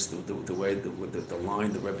anyway. There's the way the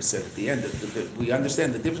line the Rebbe said at the end. That we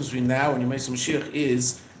understand the difference between now and Yemei Mashiach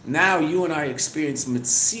is now you and I experience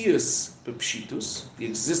Metzius b'Pshitus. The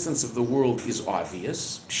existence of the world is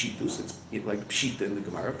obvious. Pshitus. It's like Pshita in the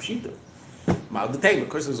Gemara. Pshita. Ma'al of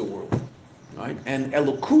course, there's a world, right? And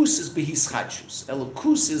Elokus is Behischachus.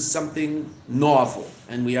 Elokus is something novel,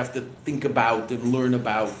 and we have to think about and learn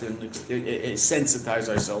about and sensitize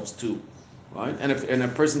ourselves to. Right? And if a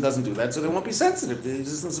person doesn't do that, so they won't be sensitive to the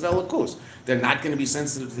existence of Elokus. They're not going to be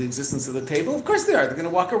sensitive to the existence of the table. Of course they are. They're going to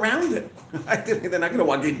walk around it. They're not going to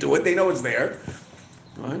walk into it. They know it's there.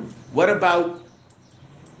 Right? What about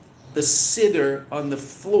the siddur on the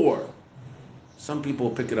floor? Some people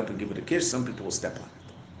will pick it up and give it a kiss. Some people will step on it.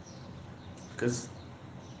 Because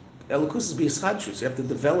Elokus is b'yischadshus. You have to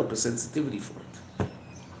develop a sensitivity for it.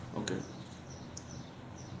 Okay.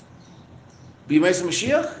 B'Yemei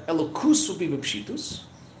Mashiach, Elokus will be b'Pshitus.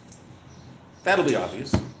 That'll be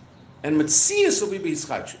obvious. And Metzius will be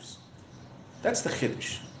b'Yischadshus. That's the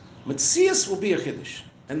Chiddush. Metzius will be a Chiddush.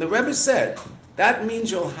 And the Rebbe said, that means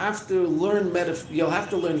you'll have to learn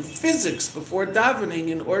physics before davening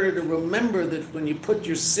in order to remember that when you put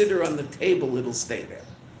your siddur on the table, it'll stay there.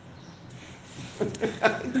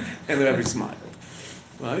 And the Rebbe smiled.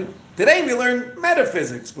 Right? Today we learn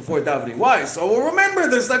metaphysics before davening. Why? So we'll remember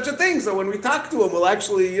there's such a thing. So when we talk to him, we'll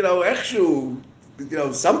actually, echshu,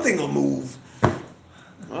 something will move.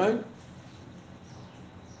 Right?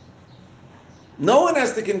 No one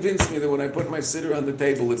has to convince me that when I put my siddur on the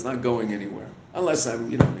table, it's not going anywhere. Unless I'm,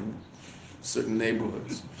 in certain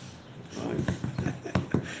neighborhoods. Right?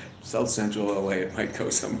 South Central LA, it might go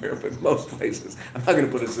somewhere, but most places, I'm not going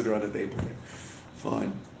to put a siddur on the table here.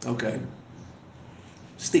 Fine. Okay.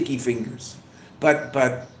 Sticky fingers. But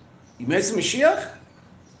Yemei Mashiach?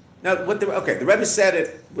 Now, the Rebbe said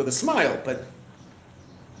it with a smile, but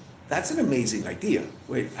that's an amazing idea.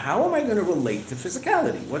 Wait, how am I going to relate to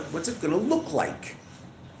physicality? What's it going to look like?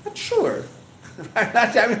 Not sure.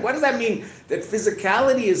 I mean, what does that mean? That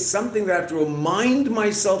physicality is something that I have to remind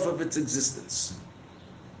myself of its existence.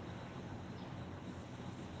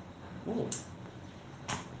 Oh.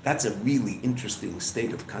 That's a really interesting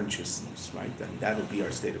state of consciousness, right? I mean, that'll be our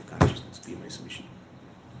state of consciousness, B'Yemei Mashiach.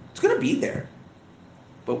 It's going to be there.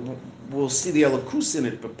 but we'll see the elokus in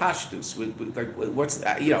it, but pashtus. Like, what's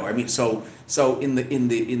I mean, so in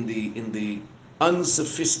the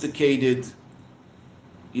unsophisticated,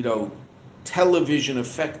 television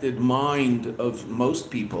affected mind of most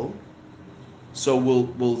people, so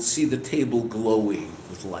we'll see the table glowing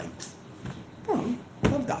with light. Well,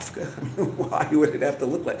 dafka. Why would it have to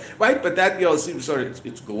look like, right? But that, seems sort of,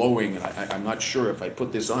 it's glowing, and I'm not sure if I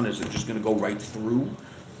put this on, is it just going to go right through?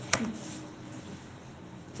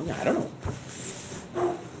 I don't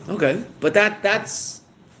know. Okay, but that's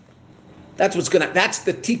what's that's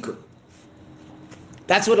the tikkun.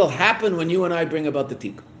 That's what'll happen when you and I bring about the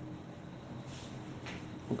tikkun.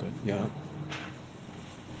 Okay, yeah.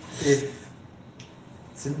 If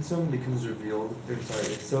Tzimtzum becomes revealed, if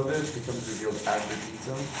Soviv becomes revealed after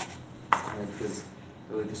Tzimtzum, because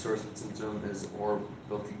really the source of Tzimtzum is or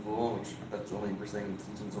Bilti Gvul, which that's only, we're saying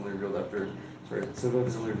Tzimtzum is only revealed after, Soviv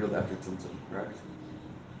is only revealed after Tzimtzum, correct?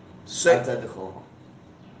 Outside the Chol.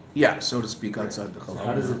 Yeah, so to speak, outside the Chol.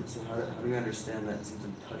 So how do we understand that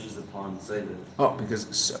Tzimtzum touches upon Soviv? Oh, because,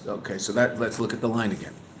 so let's look at the line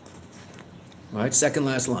again. All right, second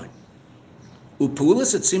last line.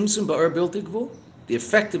 Upulis at Tzimtzum ba'ar Bilti Gvul. The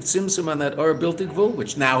effect of Tzimtzum on that Or Bilti Gvul,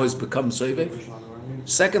 which now has become Sovev.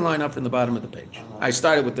 Second line up in the bottom of the page. I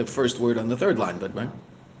started with the first word on the third line, but right?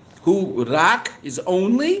 Hu rak is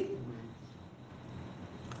only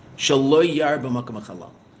Shalo yar b'makam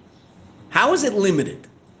hachalal. How is it limited?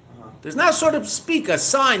 There's now, sort of speak, a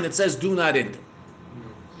sign that says do not enter.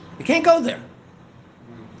 You can't go there.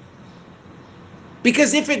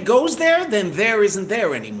 Because if it goes there, then there isn't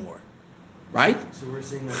there anymore. Right? So we're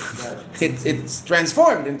saying that it's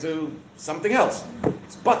transformed into something else.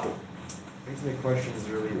 It's bottled. I guess my question is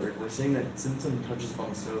really, we're saying that Tzimtzum touches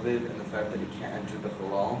upon Soviv and the fact that it can't enter the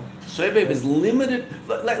halal. Soviv is limited.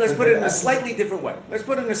 Let's put it in a slightly different way. Let's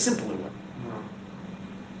put it in a simpler way.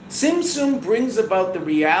 Tzimtzum brings about the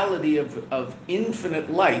reality of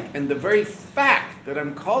infinite light, and the very fact that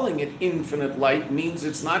I'm calling it infinite light means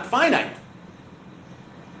it's not finite.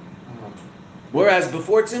 Whereas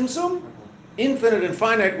before Tzimtzum, infinite and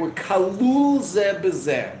finite were kalul zeh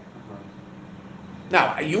b'zeh.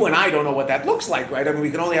 Now, you and I don't know what that looks like, right? I mean,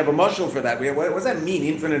 we can only have a mushal for that. What does that mean,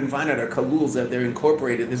 infinite and finite are kaluls, that they're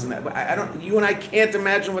incorporated, this and that? You and I can't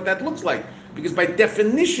imagine what that looks like. Because by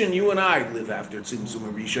definition, you and I live after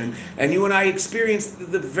Tzimtzum Rishon, and you and I experience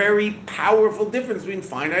the very powerful difference between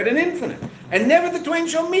finite and infinite. And never the twain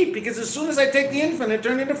shall meet, because as soon as I take the infinite,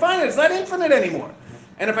 turn it into finite, it's not infinite anymore.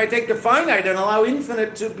 And if I take the finite and allow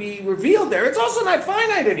infinite to be revealed there, it's also not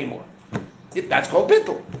finite anymore. That's called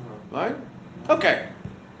bittul, right? Okay.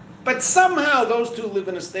 But somehow those two live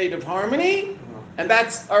in a state of harmony, and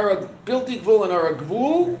that's our Bilti Gvul and our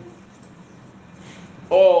Gvul,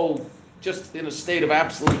 all just in a state of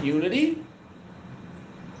absolute unity.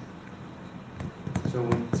 So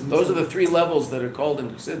those are the three levels that are called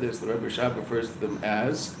in Chassidus. The Rebbe Shab refers to them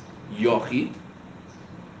as Yochid.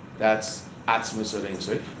 That's Atzmus or Ein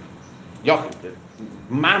Sof. Yochid,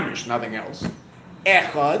 mamish, nothing else.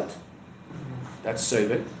 Echad, that's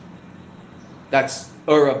Sovet. That's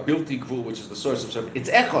Ura Bilti Gvul, which is the source of Sovet. It's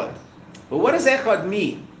Echad. But what does Echad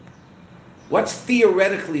mean? What's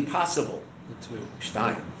theoretically possible?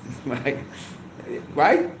 Stein. Right?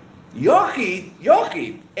 Yochid,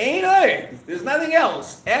 ain't it? There's nothing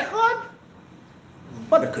else. Echad?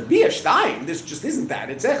 Well, there could be a Stein. This just isn't that.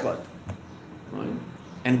 It's Echad. Right?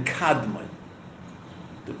 And Kadman,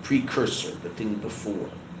 the precursor, the thing before.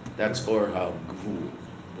 That's Or HaGvul,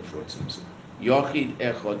 before Tzimtzum. Yochid,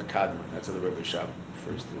 Echad, Kadman. That's how the Rebbe Shab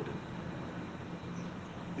refers to it.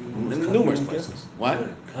 In numerous places. What?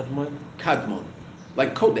 Kadman? Kadmon.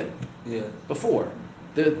 Like Kodem. Yeah. Before.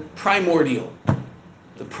 The primordial.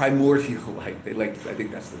 The primordial, I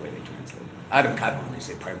think that's the way they translate it. Adam Kadmon, they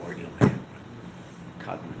say primordial man.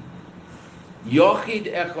 Kadmon. Yochid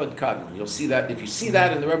Echad Kadmon. You'll see that, if you see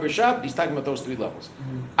that in the Rebbe Shab, he's talking about those three levels.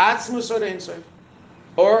 Atzmus or Ein Sof,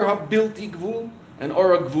 Or HaBilti Gvul, and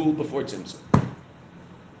Or HaGvul before Tzimtzum.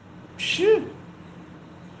 Shit.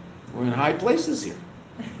 We're in high places here.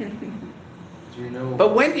 Do you know?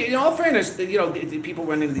 But when, in all fairness, people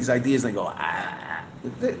run into these ideas and they go,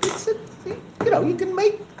 you can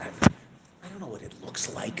make, I don't know what it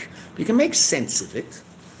looks like, but you can make sense of it.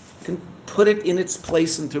 You can put it in its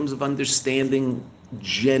place in terms of understanding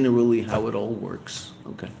generally how it all works.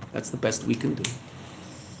 Okay, that's the best we can do.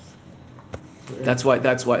 That's why,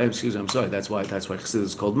 excuse me, I'm sorry, that's why Chassidus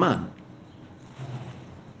is called man.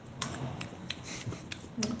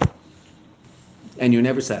 And you're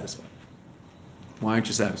never satisfied. Why aren't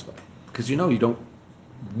you satisfied? Because you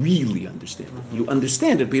really understand it. You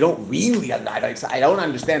understand it, but you don't really. I don't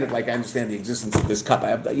understand it like I understand the existence of this cup.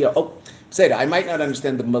 Say that I might not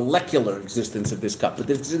understand the molecular existence of this cup, but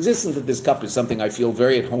the existence of this cup is something I feel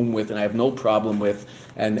very at home with, and I have no problem with,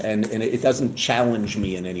 and it doesn't challenge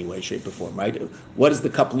me in any way, shape, or form. Right? What does the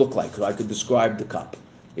cup look like? So I could describe the cup.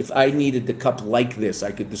 If I needed the cup like this,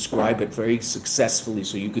 I could describe it very successfully.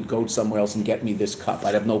 So you could go somewhere else and get me this cup.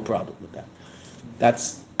 I'd have no problem with that.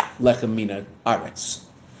 That's lechem mina aretz.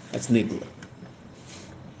 That's nigla.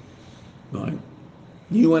 Right?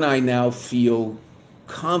 You and I now feel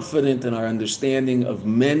confident in our understanding of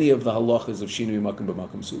many of the halachas of Shinui Makom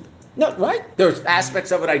B'Makom Suda. No, right? There's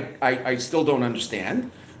aspects of it I still don't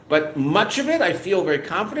understand, but much of it I feel very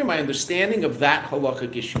confident in my understanding of that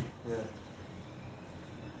halachic issue. Yeah.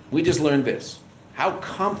 We just learned this. How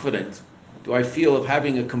confident do I feel of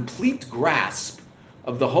having a complete grasp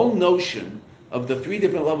of the whole notion of the three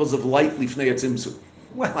different levels of light lifnei tzimtzum?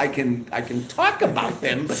 Well, I can talk about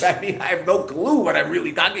them, but I mean I have no clue what I'm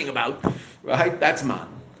really talking about. Right? That's man.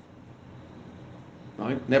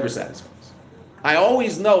 Right? Never satisfies. I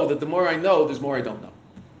always know that the more I know, there's more I don't know.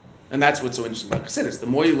 And that's what's so interesting about Chassidus. The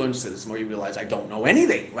more you learn Chassidus, the more you realize I don't know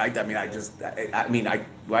anything. Right?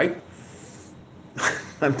 Right?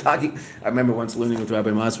 I remember once learning with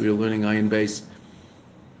Rabbi Mas, we were learning Ayin Beis.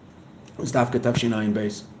 It was Dafka Tafshin Ayin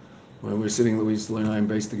Beis. When we used to learn Ayin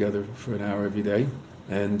Beis together for an hour every day.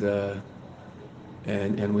 And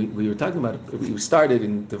we were talking about it. We started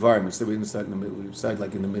in Devarim, so we didn't start in the middle. We started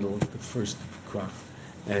like in the middle of the first crop.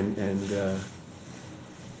 And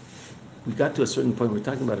we got to a certain point, we were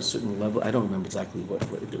talking about a certain level, I don't remember exactly what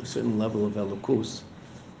it was, a certain level of Elokus.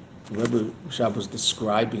 Rebbe Shab was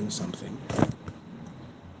describing something.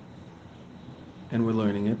 And we're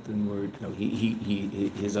learning it, and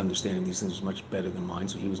his understanding of these things was much better than mine,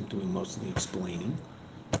 so he was doing most of the explaining.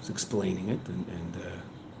 He was explaining it, and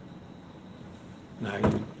I,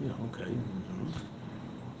 okay.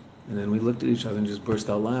 And then we looked at each other and just burst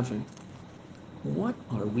out laughing. What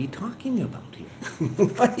are we talking about here?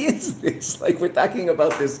 What is this? Like, we're talking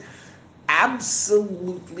about this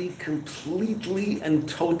absolutely, completely, and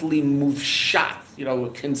totally mufshat, a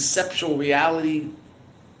conceptual reality.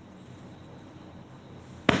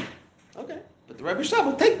 Okay, but the Rebbe Shab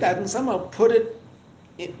will take that and somehow put it,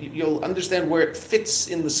 you'll understand where it fits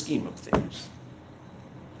in the scheme of things.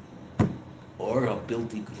 Or a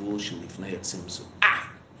bilti gvul shelifnei tzimtzum.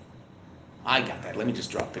 I got that. Let me just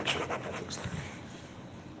draw a picture of what that looks like.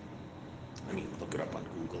 Let me look it up on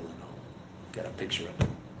Google and I'll get a picture of it.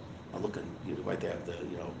 I'll look at, right there, the,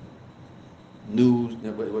 news,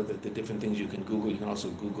 the different things you can Google. You can also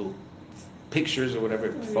Google pictures or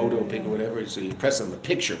whatever, photo, pic or whatever. So you press on the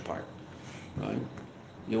picture part, right?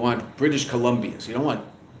 You want British Columbia. So you don't want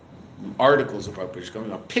articles about British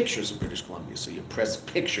Columbia, you want pictures of British Columbia. So you press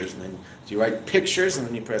pictures and then, so you write pictures and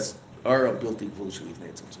then you press Ara Bilti Gvul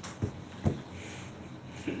Shelifnei Tzimtzum.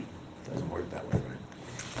 Doesn't work that way,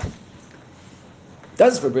 right?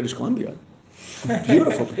 Does for British Columbia.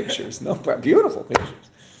 Beautiful pictures. Beautiful pictures.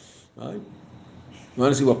 Right? You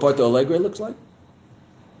want to see what Porto Alegre looks like?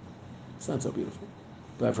 It's not so beautiful.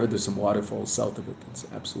 But I've heard there's some waterfalls south of it that's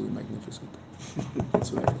absolutely magnificent.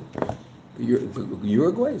 That's what I heard.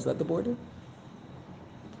 Uruguay, is that the border?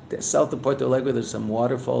 South of Porto Alegre, there's some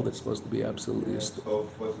waterfall that's supposed to be absolutely...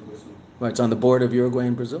 Right, it's on the border of Uruguay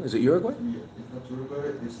and Brazil. Is it Uruguay? Yeah, it's not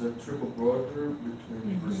Uruguay. It's a triple border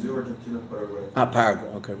between Brazil, Argentina, and Paraguay. Paraguay.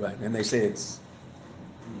 Okay, right. And they say it's...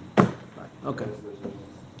 Right. Okay.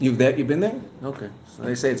 You've been there? Okay. So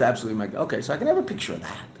they say it's absolutely magnificent. Okay, so I can have a picture of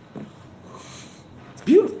that. It's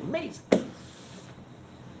beautiful, amazing.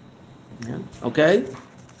 Yeah. Okay.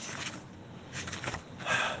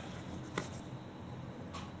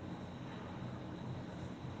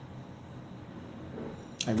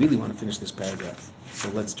 I really want to finish this paragraph, so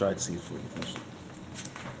let's try to see if we can finish it.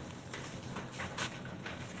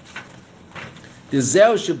 The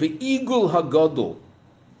Zel should be Igul Hagodol,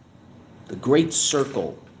 the great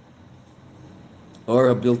circle, or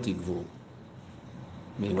a Bilti Gvul.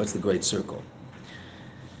 I mean, what's the great circle?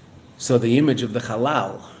 So the image of the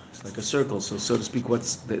halal, it's like a circle. So to speak,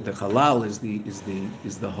 what's the halal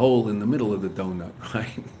is the hole in the middle of the donut,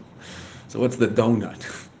 right? So what's the donut?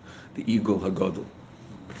 The Igul Hagodol.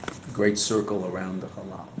 The great circle around the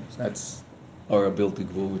halal. So that's or a Bilti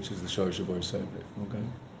Gvul, which is the Shor Shabor Sevet. Okay,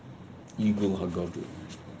 Igul Hagodol.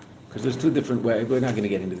 Because there's two different ways. We're not going to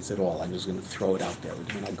get into this at all. I'm just going to throw it out there.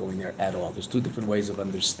 We're not going there at all. There's two different ways of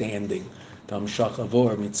understanding Tam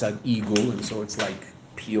Shachavor Mitzad Igul, and so it's like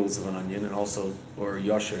peels of an onion, and also or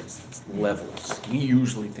Yosher, it's levels. We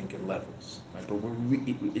usually think in levels, right? But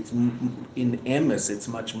it's in Emes, it's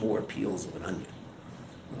much more peels of an onion.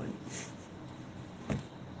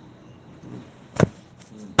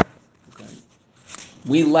 Okay.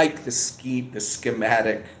 We like the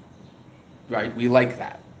schematic, right? We like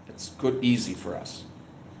that. It's good, easy for us.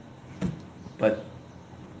 But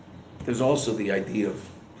there's also the idea of,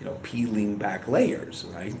 peeling back layers,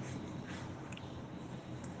 right?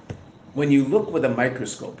 When you look with a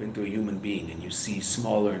microscope into a human being and you see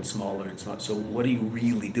smaller and smaller and smaller, so what are you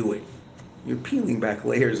really doing? You're peeling back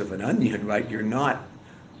layers of an onion, right? You're not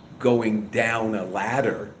going down a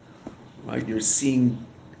ladder, right? You're seeing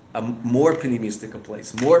more pneumistic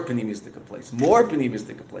place, more pneumistic place, more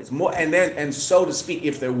pneumistic place, more, and so to speak,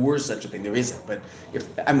 if there were such a thing, there isn't, but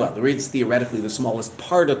there is theoretically the smallest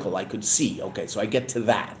particle I could see. Okay, so I get to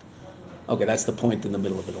that. Okay, that's the point in the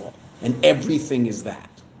middle of it all. And everything is that.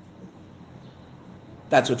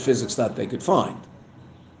 That's what physics thought they could find.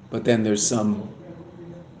 But then there's some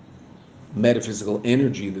metaphysical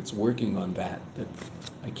energy that's working on that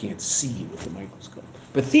I can't see with the microscope.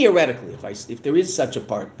 But theoretically, if there is such a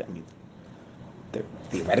part,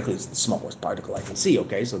 theoretically it's the smallest particle I can see,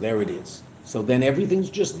 okay, so there it is. So then everything's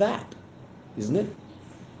just that, isn't it?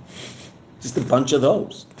 Just a bunch of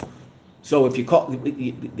those. So if you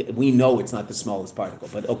we know it's not the smallest particle,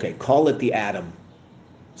 but okay, call it the atom.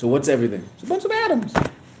 So what's everything? It's a bunch of atoms.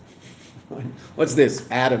 What's this?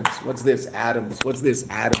 Atoms. What's this? Atoms. What's this?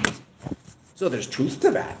 Atoms. So there's truth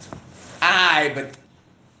to that. But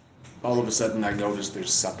all of a sudden I noticed there's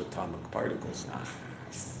subatomic particles.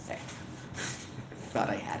 Thought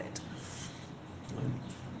I had it.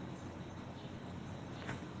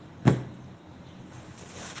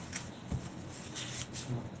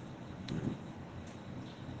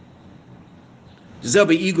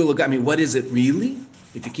 What is it really?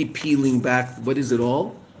 If you keep peeling back, what is it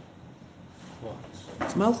all?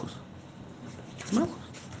 It's Malchus. It's Malchus.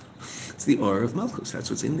 It's the aura of Malchus. That's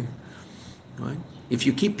what's in there. Right? If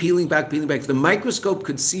you keep peeling back, if the microscope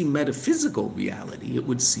could see metaphysical reality, it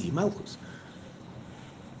would see Malchus.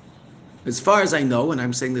 As far as I know, and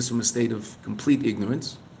I'm saying this from a state of complete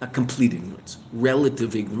ignorance, not complete ignorance,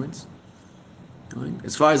 relative ignorance. Right?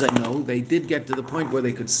 As far as I know, they did get to the point where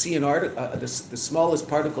they could see the smallest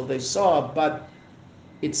particle they saw, but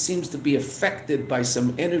it seems to be affected by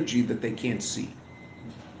some energy that they can't see.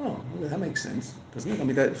 Oh, well, that makes sense, doesn't it? I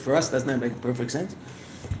mean, for us, doesn't that make perfect sense?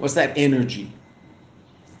 What's that energy?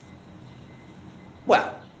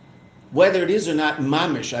 Well, whether it is or not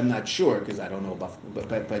mamish, I'm not sure, because I don't know about,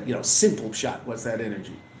 but simple shot, what's that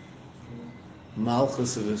energy?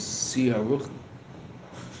 Malchus of a Siaruch.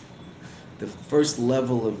 The first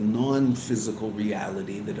level of non-physical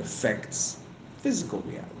reality that affects physical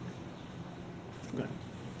reality.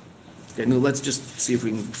 Okay, now let's just see if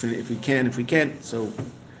we can, if we can't, so,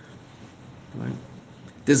 right.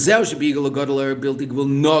 The Zeu should be building will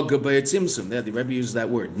nogabay tzimtzum. There, the Rebbe uses that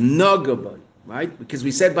word, nogabay, right? Because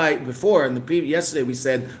we said yesterday we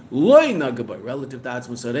said loy nogabay, relative to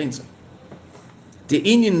atzmus hareinsam. The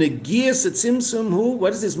inyan negias tzimtzum who? What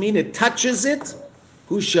does this mean? It touches it.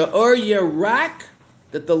 Who sha'or yerak,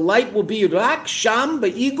 that the light will be rak sham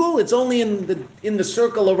ba'igul. It's only in the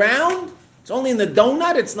circle around. It's only in the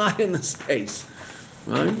donut. It's not in the space,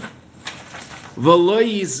 right? V'lo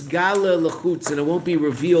yizgala l'chutz, and it won't be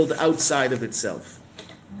revealed outside of itself.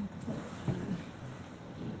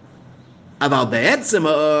 Aval be'etzem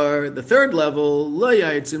or the third level, lo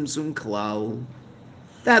ya'id tzimtzum klal.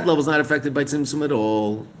 That level is not affected by tzimtzum at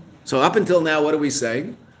all. So up until now, what are we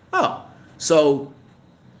saying? Oh, so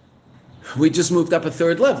we just moved up a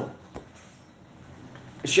third level.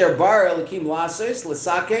 Asher bar elikim lases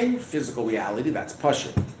l'sakein, physical reality, that's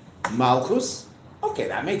pashut. Malchus, okay,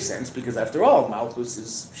 that makes sense, because after all, Malchus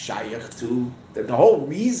is shayach to, the whole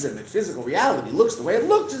reason that physical reality looks the way it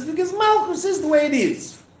looks is because Malchus is the way it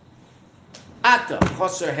is. Ata,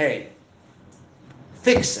 choser hey.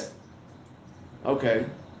 Fix it. Okay.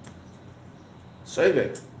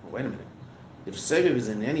 Seviv. Wait a minute. If Seviv is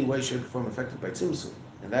in any way, shape, or form affected by tzimtzum,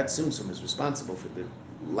 and that tzimtzum is responsible for the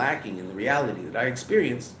lacking in the reality that I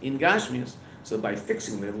experience in Gashmias, so by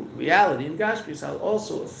fixing the reality in Gashmias, I'll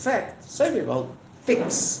also affect Seviv. I'll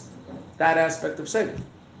fix that aspect of Seviv.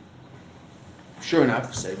 Sure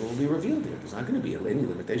enough, Seviv will be revealed here. There's not going to be any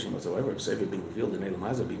limitation whatsoever of Seviv being revealed in Elam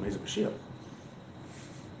Hazah, being Mezah Mashiach.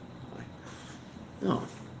 No.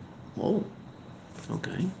 Oh.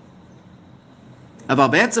 Okay.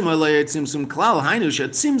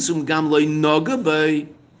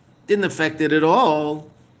 Didn't affect it at all.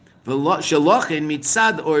 Therefore,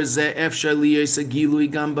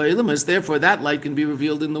 that light can be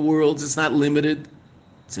revealed in the worlds. It's not limited.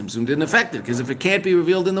 Tzimtzum didn't affect it, because if it can't be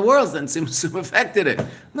revealed in the worlds, then Tzimtzum affected it.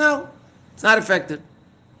 No, it's not affected.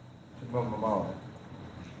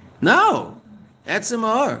 No, etzem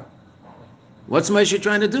or. What's Moshe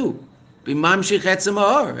trying to do? Be mamshich etzem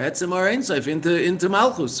or ein sof into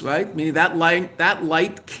malchus, right? Meaning that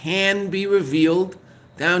light can be revealed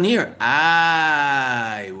down here.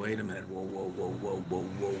 Wait a minute. Whoa.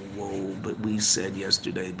 But we said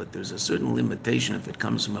yesterday, but there's a certain limitation if it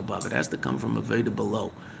comes from above. It has to come from Aveda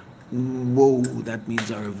below. Whoa, that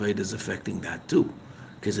means our Aveda is affecting that too.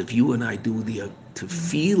 Because if you and I do the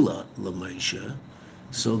tefillah l'Moshe,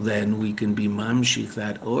 so then we can be mamshich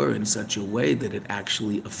that or in such a way that it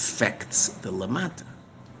actually affects the lamata.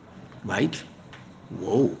 Right?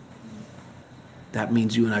 Whoa. That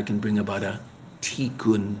means you and I can bring about a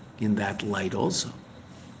tikkun in that light also.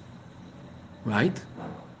 Right?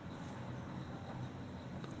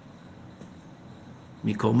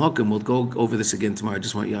 Mikol Mokum, we'll go over this again tomorrow.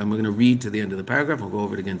 I'm going to read to the end of the paragraph. We'll go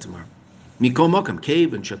over it again tomorrow. Mikol Mokum,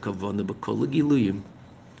 Kev and Shakavona B'Kol Giluyim.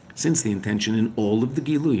 Since the intention in all of the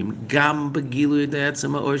Giluyim, Gam B'Giluy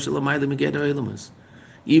De'etzema Or Shelamayla Megeder Eilamas.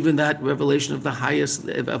 Even that revelation of the highest,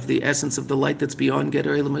 of the essence of the light that's beyond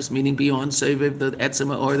Geter Eilamas, meaning beyond Sevev, the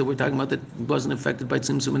Etzema Or that we're talking about that wasn't affected by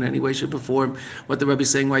Tzimtzum in any way, shape, or form. What the Rebbe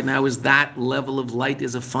is saying right now is that level of light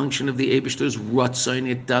is a function of the Eibishter's Ratzon.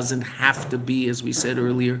 It doesn't have to be, as we said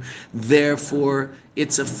earlier. Therefore,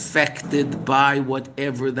 it's affected by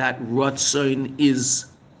whatever that Ratzon is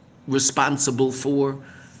responsible for.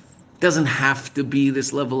 Doesn't have to be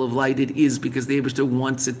this level of light. It is because the Eibishter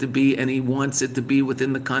wants it to be, and he wants it to be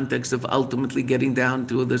within the context of ultimately getting down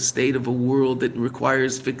to the state of a world that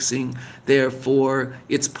requires fixing. Therefore,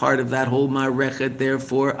 it's part of that whole Marechet.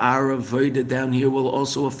 Therefore, our Avodah down here will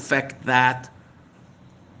also affect that.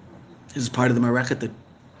 This is part of the Marechet that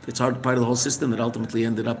it's part of the whole system that ultimately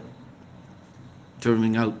ended up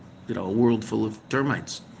turning out, a world full of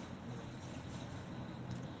termites.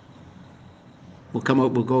 We'll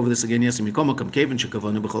go over this again. Yes, Mikomokam Kevin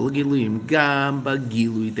Shakavana B'Chol Giluyim Gam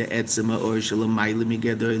B'Gilui De'etzema Or Shelamayla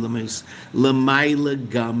Migeder Eilamis Lamayla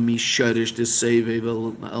Gam Misharish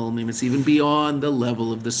De'Sevev Elmim. It's even beyond the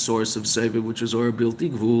level of the source of Sevev, which is Or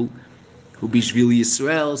Bilti Gvul, who Bishvil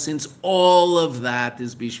Yisrael. Since all of that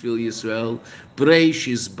is Bishvil Yisrael,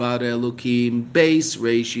 Breishis Bar Elokim, Beis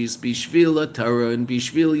Reishis Bishvil Torah and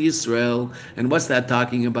Bishvil Yisrael. And what's that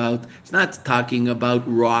talking about? It's not talking about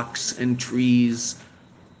rocks and trees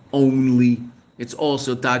only. It's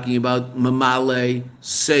also talking about Mamale,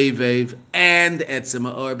 Sevev, and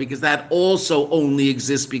Etzema Or, because that also only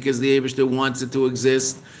exists because the Eibishter wants it to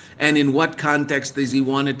exist. And in what context does he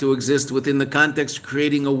want it to exist? Within the context of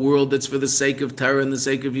creating a world that's for the sake of Torah and the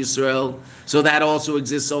sake of Yisrael. So that also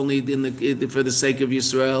exists only for the sake of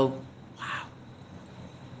Yisrael. Wow.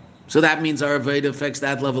 So that means our Avodah affects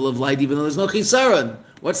that level of light, even though there's no chisaron.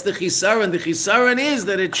 What's the chisaron? The chisaron is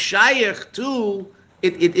that it's shayach to,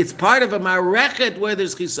 it's part of a marechet where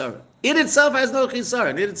there's chisaron. It itself has no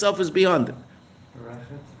chisaron. It itself is beyond it.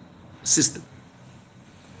 Marechet? System.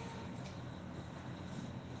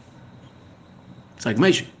 It's like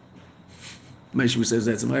Moshe. Moshe says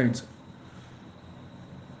that's an iron.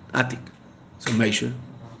 Atik. So Moshe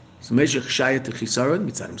chshaya to chisaron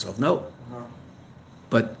mitzad himself. No.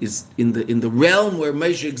 But is in the realm where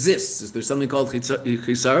Moshe exists, is there something called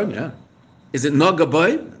chisaron? Yeah. Is it Noga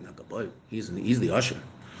Boy? Noga Boy. He's the usher.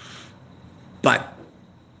 But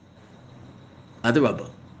Adarabba,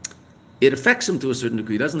 it affects him to a certain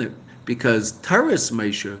degree, doesn't it? Because Taras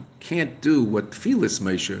Moshe can't do what Tfilas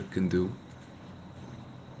Moshe can do.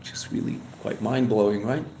 Which is really quite mind-blowing,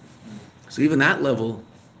 right? So even that level,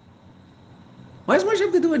 why does Moshe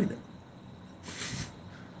have to do anything?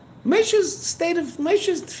 Moshe's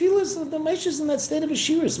tefillas, the Moshe's in that state of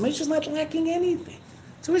assurance. Moshe's not lacking anything.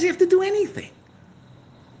 So why does he have to do anything?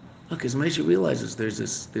 Because Moshe realizes there's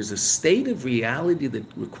a state of reality that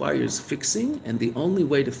requires fixing, and the only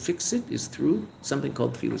way to fix it is through something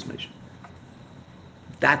called tefillas Moshe.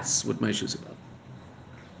 That's what Moshe is about.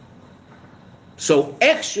 So,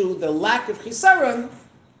 Echshu, the lack of chisaron,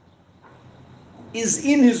 is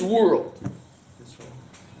in his world.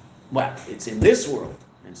 Well, it's in this world.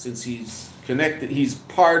 And since he's connected, he's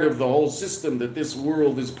part of the whole system that this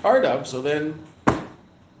world is part of, so then...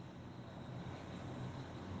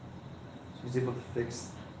 He's able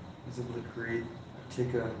to create a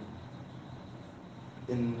tikkun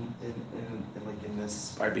in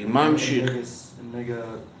this... By being mamshich.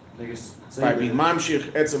 By being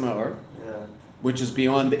mamshich etzema or. Yeah. Which is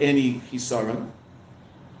beyond any chisaron.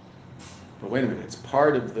 But wait a minute, it's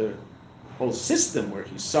part of the whole system where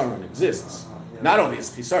chisaron exists. Yeah. Not only does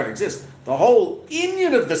chisaron exist, the whole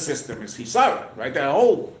inyan of the system is chisaron, right? The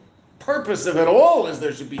whole purpose of it all is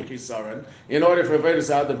there should be chisaron in order for Avodas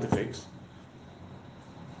Adam to fix.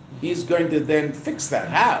 he's going to then fix that.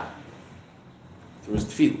 How? Through his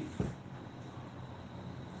tefillah.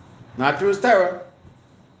 Not through his Torah.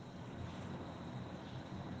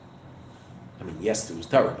 I mean, yes, through his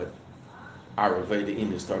Torah, but our Aveda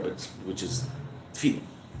in his Torah, which is tefillah.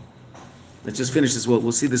 Let's just finish this.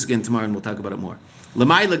 We'll see this again tomorrow, and we'll talk about it more.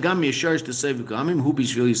 Lamai lagam yesharish to save gamim hu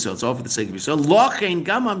bishvil yisrael. It's all for the sake of Yisrael. Lochein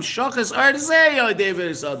gamam shachas arzeyo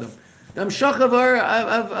David Adam. Gam shachav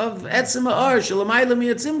of etzim ar shalamai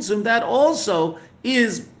lamiyatzimtzum. That also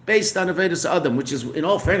is based on Avedis Adam, which is, in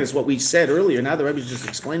all fairness, what we said earlier. Now the Rebbe is just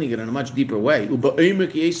explaining it in a much deeper way. What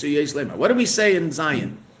do we say in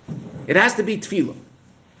Zion? It has to be tefillah.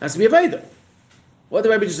 It has to be Aveda. What the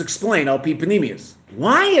Rebbe just explained, al pi panimius.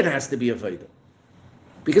 Why it has to be Aveda?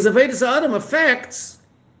 Because Avedis Adam affects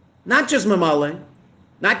not just Mamale,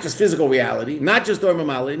 not just physical reality, not just Or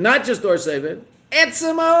Mamale, not just Or Sevet,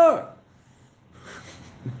 Etzimor.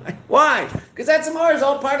 Why? Because Etzimor is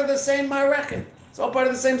all part of the same Ma'areket. It's all part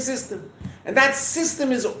of the same system. And that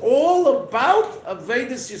system is all about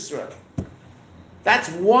Avedis Yisrael. That's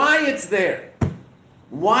why it's there.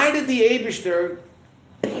 Why did the Eibishter...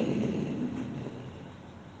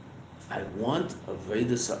 I want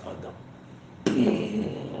Avedis Adam.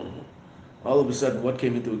 All of a sudden, what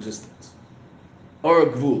came into existence? Or a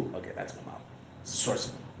gvul. Okay, that's Mamal. It's a source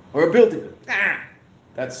of it. Or a building.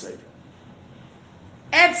 That's Savior.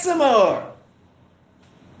 Etzimor.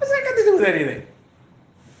 What's that got to do with anything?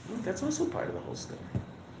 Well, that's also part of the whole story.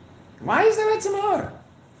 Why is there Etzimor?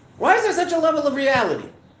 Why is there such a level of reality?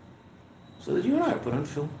 So that you and I are put on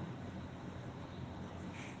film.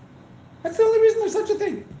 That's the only reason there's such a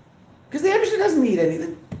thing. Because the Eibishter doesn't need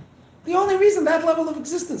anything. The only reason that level of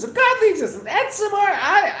existence, of godly existence, Etzimor,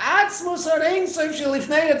 Atzmos Ein Sof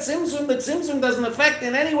Shelifnei Tzimtzum, that Tzimtzum doesn't affect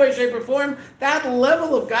in any way, shape, or form, that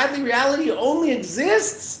level of godly reality only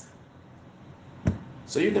exists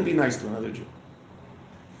so you can be nice to another Jew.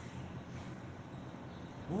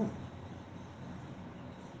 Oh.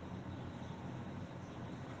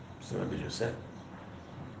 So Rabbi just said,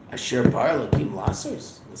 Asher Bar Lakim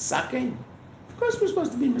Lassos, L'Sakein. Of course we're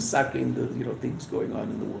supposed to be Misakein the things going on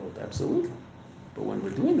in the world, absolutely. But when we're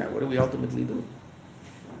doing that, what do we ultimately do?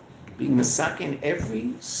 Being Misakein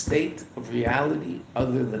every state of reality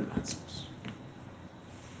other than Atzmos.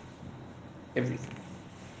 Everything.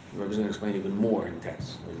 The Rebbe is going to explain even more in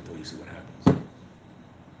text. Wait until you see what happens.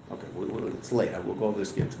 Okay, it's late. We'll go over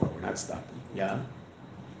this again tomorrow. We're not stopping. Yeah?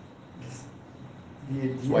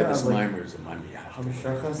 That's why this mimer is a mimer.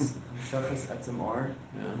 Hamshachas etzimor.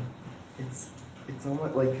 Yeah. It's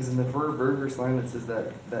almost like, because in the verse line it says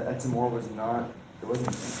that etzimor was not, it wasn't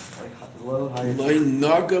like low, high.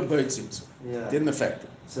 Naga baitzimtzum. Yeah. Didn't affect it.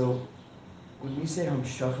 So when you say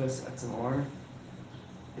hamshachas etzimor,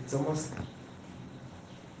 it's almost,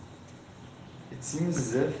 it seems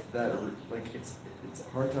as if that it's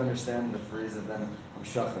hard to understand the phrase of then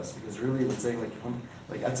hamshachas, because really it's saying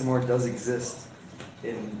like etzimor does exist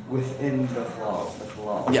within the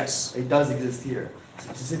halal. Yes. It does exist here.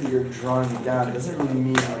 So to say that you're drawing it down, it doesn't really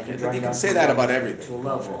mean like you're drawing You down can say that about everything. to a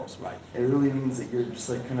level. Right. It really means that you're just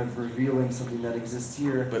like kind of revealing something that exists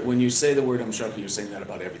here. But when you say the word Hamshachah, you're saying that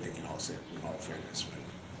about everything in all fairness,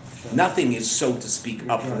 right? Nothing is, so to speak,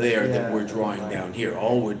 up there that we're drawing down here.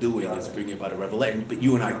 All we're doing is bringing about a revelation. But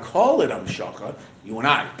you and I call it Hamshachah, you and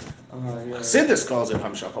I. Chassidus calls it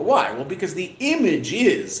Hamshachah. Why? Well, because the image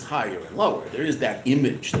is higher and lower. There is that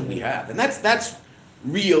image that we have. And that's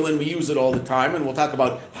real, and we use it all the time. And we'll talk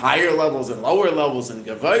about higher levels and lower levels and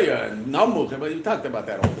Gavaya and Namuch. We talked about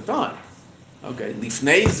that all the time. Okay,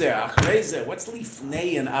 Lifnei Zeh, Achrei Zeh. What's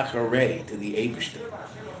Lifnei and Acharei to the Eibishter?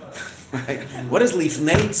 Right? What does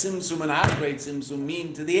Lifnei Tzimtzum and Achrei Tzimtzum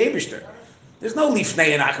mean to the Eibishter? There's no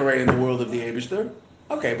Lifnei and Acharei in the world of the Eibishter.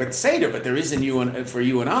 Okay, but Seder, but there is for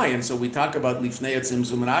you and I, and so we talk about Lifnei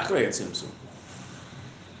Tzimtzum and Achrei Tzimtzum.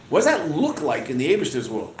 What does that look like in the Eibishter's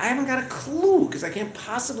world? I haven't got a clue, because I can't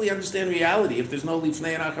possibly understand reality if there's no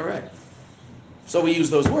Lifnei and Acharei. So we use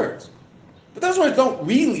those words. But those words don't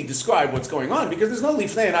really describe what's going on, because there's no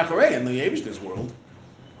Lifnei and Acharei in the Eibishter's world.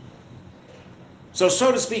 So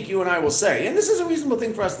to speak, you and I will say, and this is a reasonable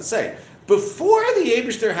thing for us to say, before the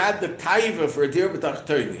Eibishter had the taiva for a dir b'tach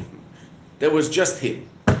toinim, there was just him.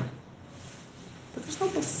 But there's no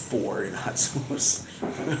before in Atzmos.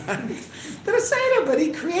 But a Seder, but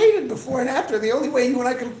he created before and after. The only way you and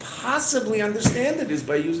I can possibly understand it is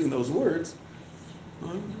by using those words.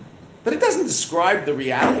 But it doesn't describe the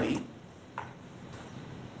reality.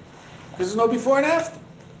 Because there's no before and after.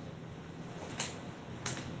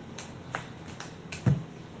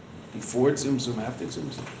 Before Tzimtzum, after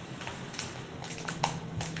Tzimtzum.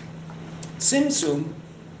 Tzimtzum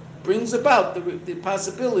brings about the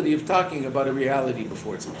possibility of talking about a reality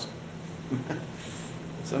before Tzimtzum.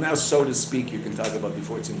 So now, so to speak, you can talk about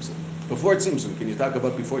before Tzimtzum. Before Tzimtzum, can you talk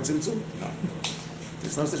about before Tzimtzum? No.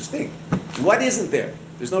 There's no such thing. What isn't there?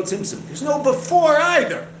 There's no Tzimtzum. There's no before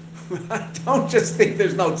either. Don't just think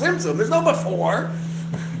there's no Tzimtzum. There's no before.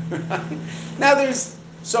 Now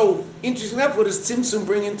so interesting enough, what does Tzimtzum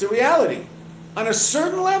bring into reality? On a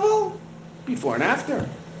certain level, before and after.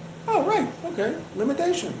 Oh, right, okay,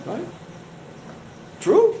 limitation, right?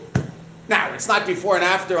 True. Now, it's not before and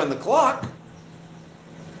after on the clock,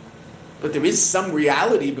 but there is some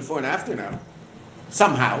reality before and after now,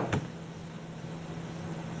 somehow.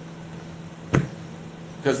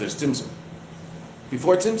 Because there's Tzimtzum.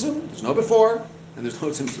 Before Tzimtzum, there's no before, and there's no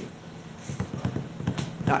Tzimtzum.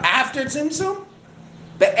 Now, after Tzimtzum,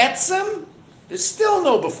 Be'etzem, there's still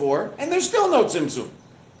no before, and there's still no Tzimtzum.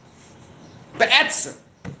 Be'etzem.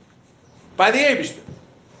 By the Eibishter.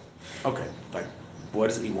 Okay, but what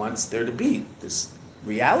is it he wants there to be? This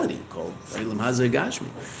reality called Eilam Hazeh Gashmi.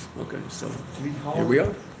 Okay, so Do we call here we are.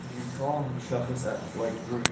 Do you call him Shachas at like